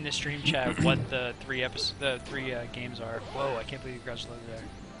stream chat what the three games are. Whoa! I can't believe you guys loaded there.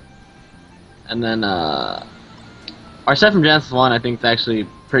 And then our set from Genesis 1 I think is actually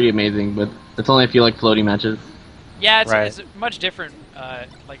pretty amazing, but it's only a few like floating matches. Yeah, it's, Right. it's much different.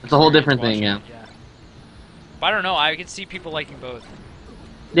 Like It's a whole experience different thing, watching it, yeah. But I don't know. I can see people liking both.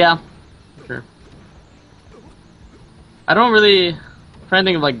 Yeah, sure. I don't really. I'm trying to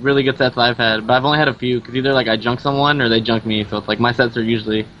think of like really good sets I've had, but I've only had a few because either like I junk someone or they junk me. So it's like my sets are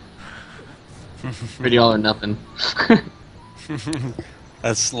usually pretty all or nothing.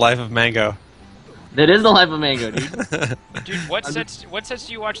 That's Life of Mango. That is the life of Mango, dude. Dude, what sets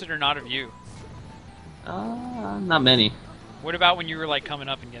do you watch that are not of you? Not many. What about when you were like coming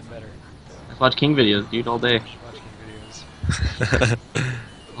up and getting better? I just watch King videos, dude, all day. Just watching videos.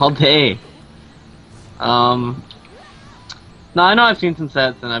 All day. No, I know I've seen some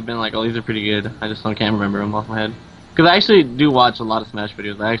sets and I've been like, oh, these are pretty good. I just can't remember them off my head. Because I actually do watch a lot of Smash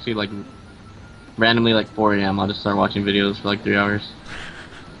videos. I actually like randomly like 4 a.m. I'll just start watching videos for like 3 hours.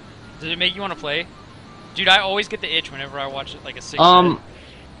 Does it make you want to play? Dude, I always get the itch whenever I watch it, like a 6.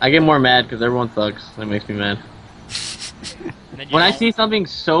 I get more mad because everyone sucks. That makes me mad. And then you When I don't- see something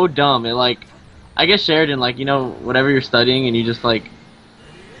so dumb, it like, I guess Sheridan, like, you know, whatever you're studying, and you just like,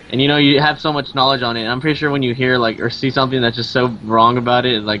 and you know, you have so much knowledge on it. And I'm pretty sure when you hear like or see something that's just so wrong about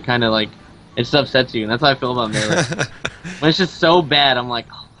it, it like kind of like it just upsets you. And that's how I feel about Melee. When it's just so bad, I'm like,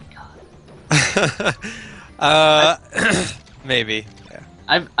 oh my god. Maybe. Yeah.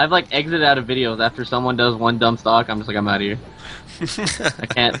 I've like exited out of videos after someone does one dumb stock. I'm just like, I'm out of here.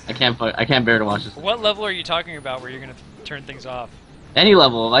 I can't bear to watch this. What level are you talking about where you're gonna turn things off? Any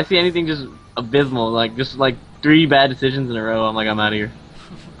level, if I see anything just abysmal, like just like 3 bad decisions in a row, I'm like, I'm out of here.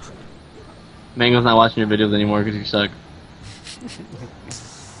 Mango's not watching your videos anymore because you suck.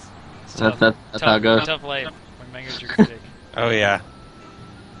 It's That's tough. how it goes. Tough life when Mango's your critic. Oh yeah.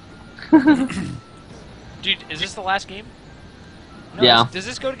 Dude, is this the last game? No, Yeah. Does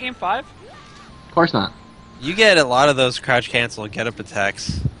this go to game 5? Of course not. You get a lot of those crouch cancel, get up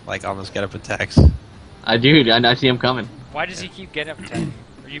attacks, like almost get up attacks. I do. I see him coming. Why does he keep getting up attacking?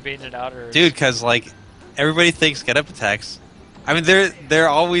 Are you baiting it out or? Dude, because like everybody thinks get up attacks. I mean, they're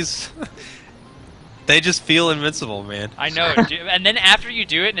always they just feel invincible, man. I know, dude. And then after you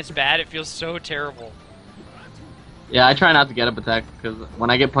do it and it's bad, it feels so terrible. Yeah, I try not to get up attack because when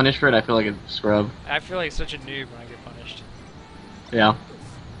I get punished for it, I feel like a scrub. I feel like such a noob when I get punished. Yeah.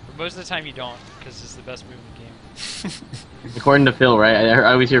 But most of the time you don't, because it's the best move in the game. According to Phil, right?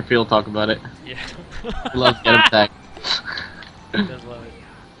 I always hear Phil talk about it. Yeah. He loves get up attack. He does love it.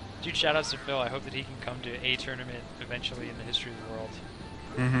 Dude, shoutouts to Phil. I hope that he can come to a tournament eventually in the history of the world.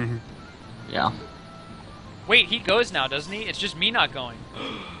 Mm-hmm. Yeah. Wait, he goes now, doesn't he? It's just me not going.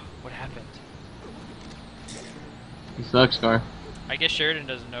 What happened? He sucks, Scar. I guess Sheridan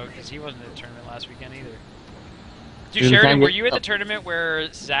doesn't know because he wasn't at the tournament last weekend either. Dude, Dude, Sheridan, time were to- you at the tournament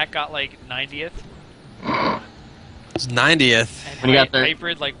where Zach got like 90th It's 90th. and When he got third.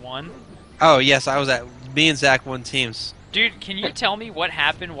 Hybrid like won? Oh yes, I was at. Me and Zach won teams. Dude, can you tell me what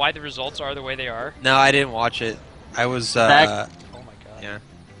happened? Why the results are the way they are? No, I didn't watch it. I was. Zach? Oh my god. Yeah.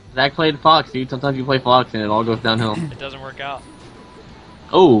 Zach played Fox, dude. Sometimes you play Fox and it all goes downhill. It doesn't work out.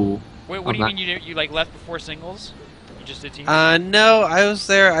 Oh. Wait, what do you mean you like left before singles? You just did team? No, I was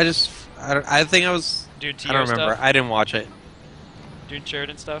there. I think I was. Doing TO I don't remember. stuff? I didn't watch it. Doing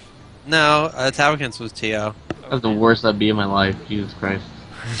Sheridan stuff? No, Tavakins was TO. That's the worst I'd be in my life. Jesus Christ.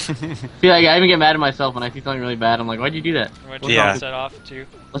 See, like, I even get mad at myself when I see something really bad. I'm like, why'd you do that? Went Yeah. set off too.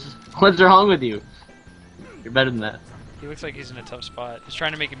 What's wrong with you? You're better than that. He looks like he's in a tough spot. He's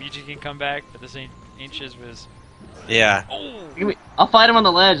trying to make a Mewtwo comeback, but this ain't Shizwiz. Yeah. Oh! I'll fight him on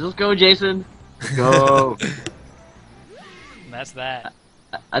the ledge. Let's go, Jason. Let's go. And that's that.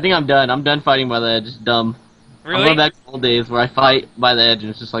 I think I'm done. I'm done fighting by the edge. It's dumb. I'm Really? going back to the old days where I fight by the edge and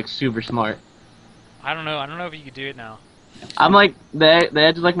it's just like super smart. I don't know. I don't know if you could do it now. I'm like, the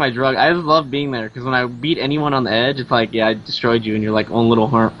edge is like my drug. I just love being there because when I beat anyone on the edge, it's like, yeah, I destroyed you and you're like own little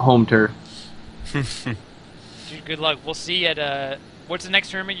home turf. Dude, good luck. We'll see at what's the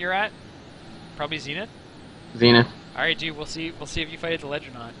next tournament you're at? Probably Zenith. Zenith. All right, dude. We'll see. We'll see if you fight at the ledge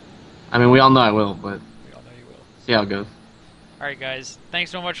or not. I mean, we all know I will, but We all know you will. see how it goes. All right, guys. Thanks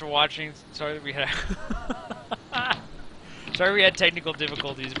so much for watching. Sorry that we had sorry we had technical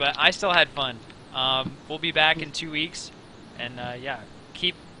difficulties, but I still had fun. We'll be back in 2 weeks, and yeah,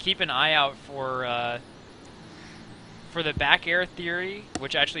 keep an eye out for the back air theory,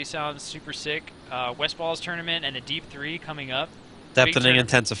 which actually sounds super sick. Westball's tournament and a Deep 3 coming up. Depthening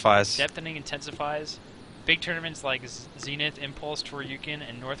intensifies. Depthening intensifies. Big tournaments like Zenith, Impulse, Toryukin,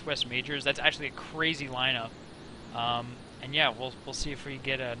 and Northwest Majors. That's actually a crazy lineup. And yeah, we'll see if we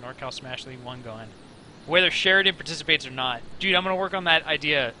get a NorCal Smash League 1 going. Whether Sheridan participates or not. Dude, I'm gonna work on that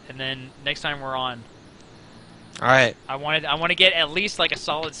idea, and then next time we're on, All right. I want to get at least like a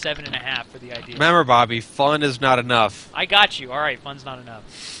solid 7.5 for the idea. Remember, Bobby, fun is not enough. I got you. All right, fun's not enough.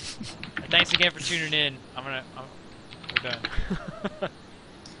 Thanks again for tuning in. We're done. All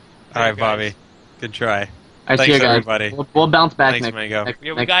right, guys. Bobby. Good try. All right, see Thanks, you guys. everybody. We'll bounce back Thanks, next. Mango.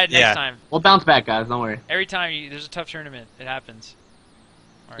 Yeah, we got it next Yeah. time. We'll bounce back, guys. Don't worry. Every time there's a tough tournament, it happens.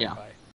 All right, Yeah. bye.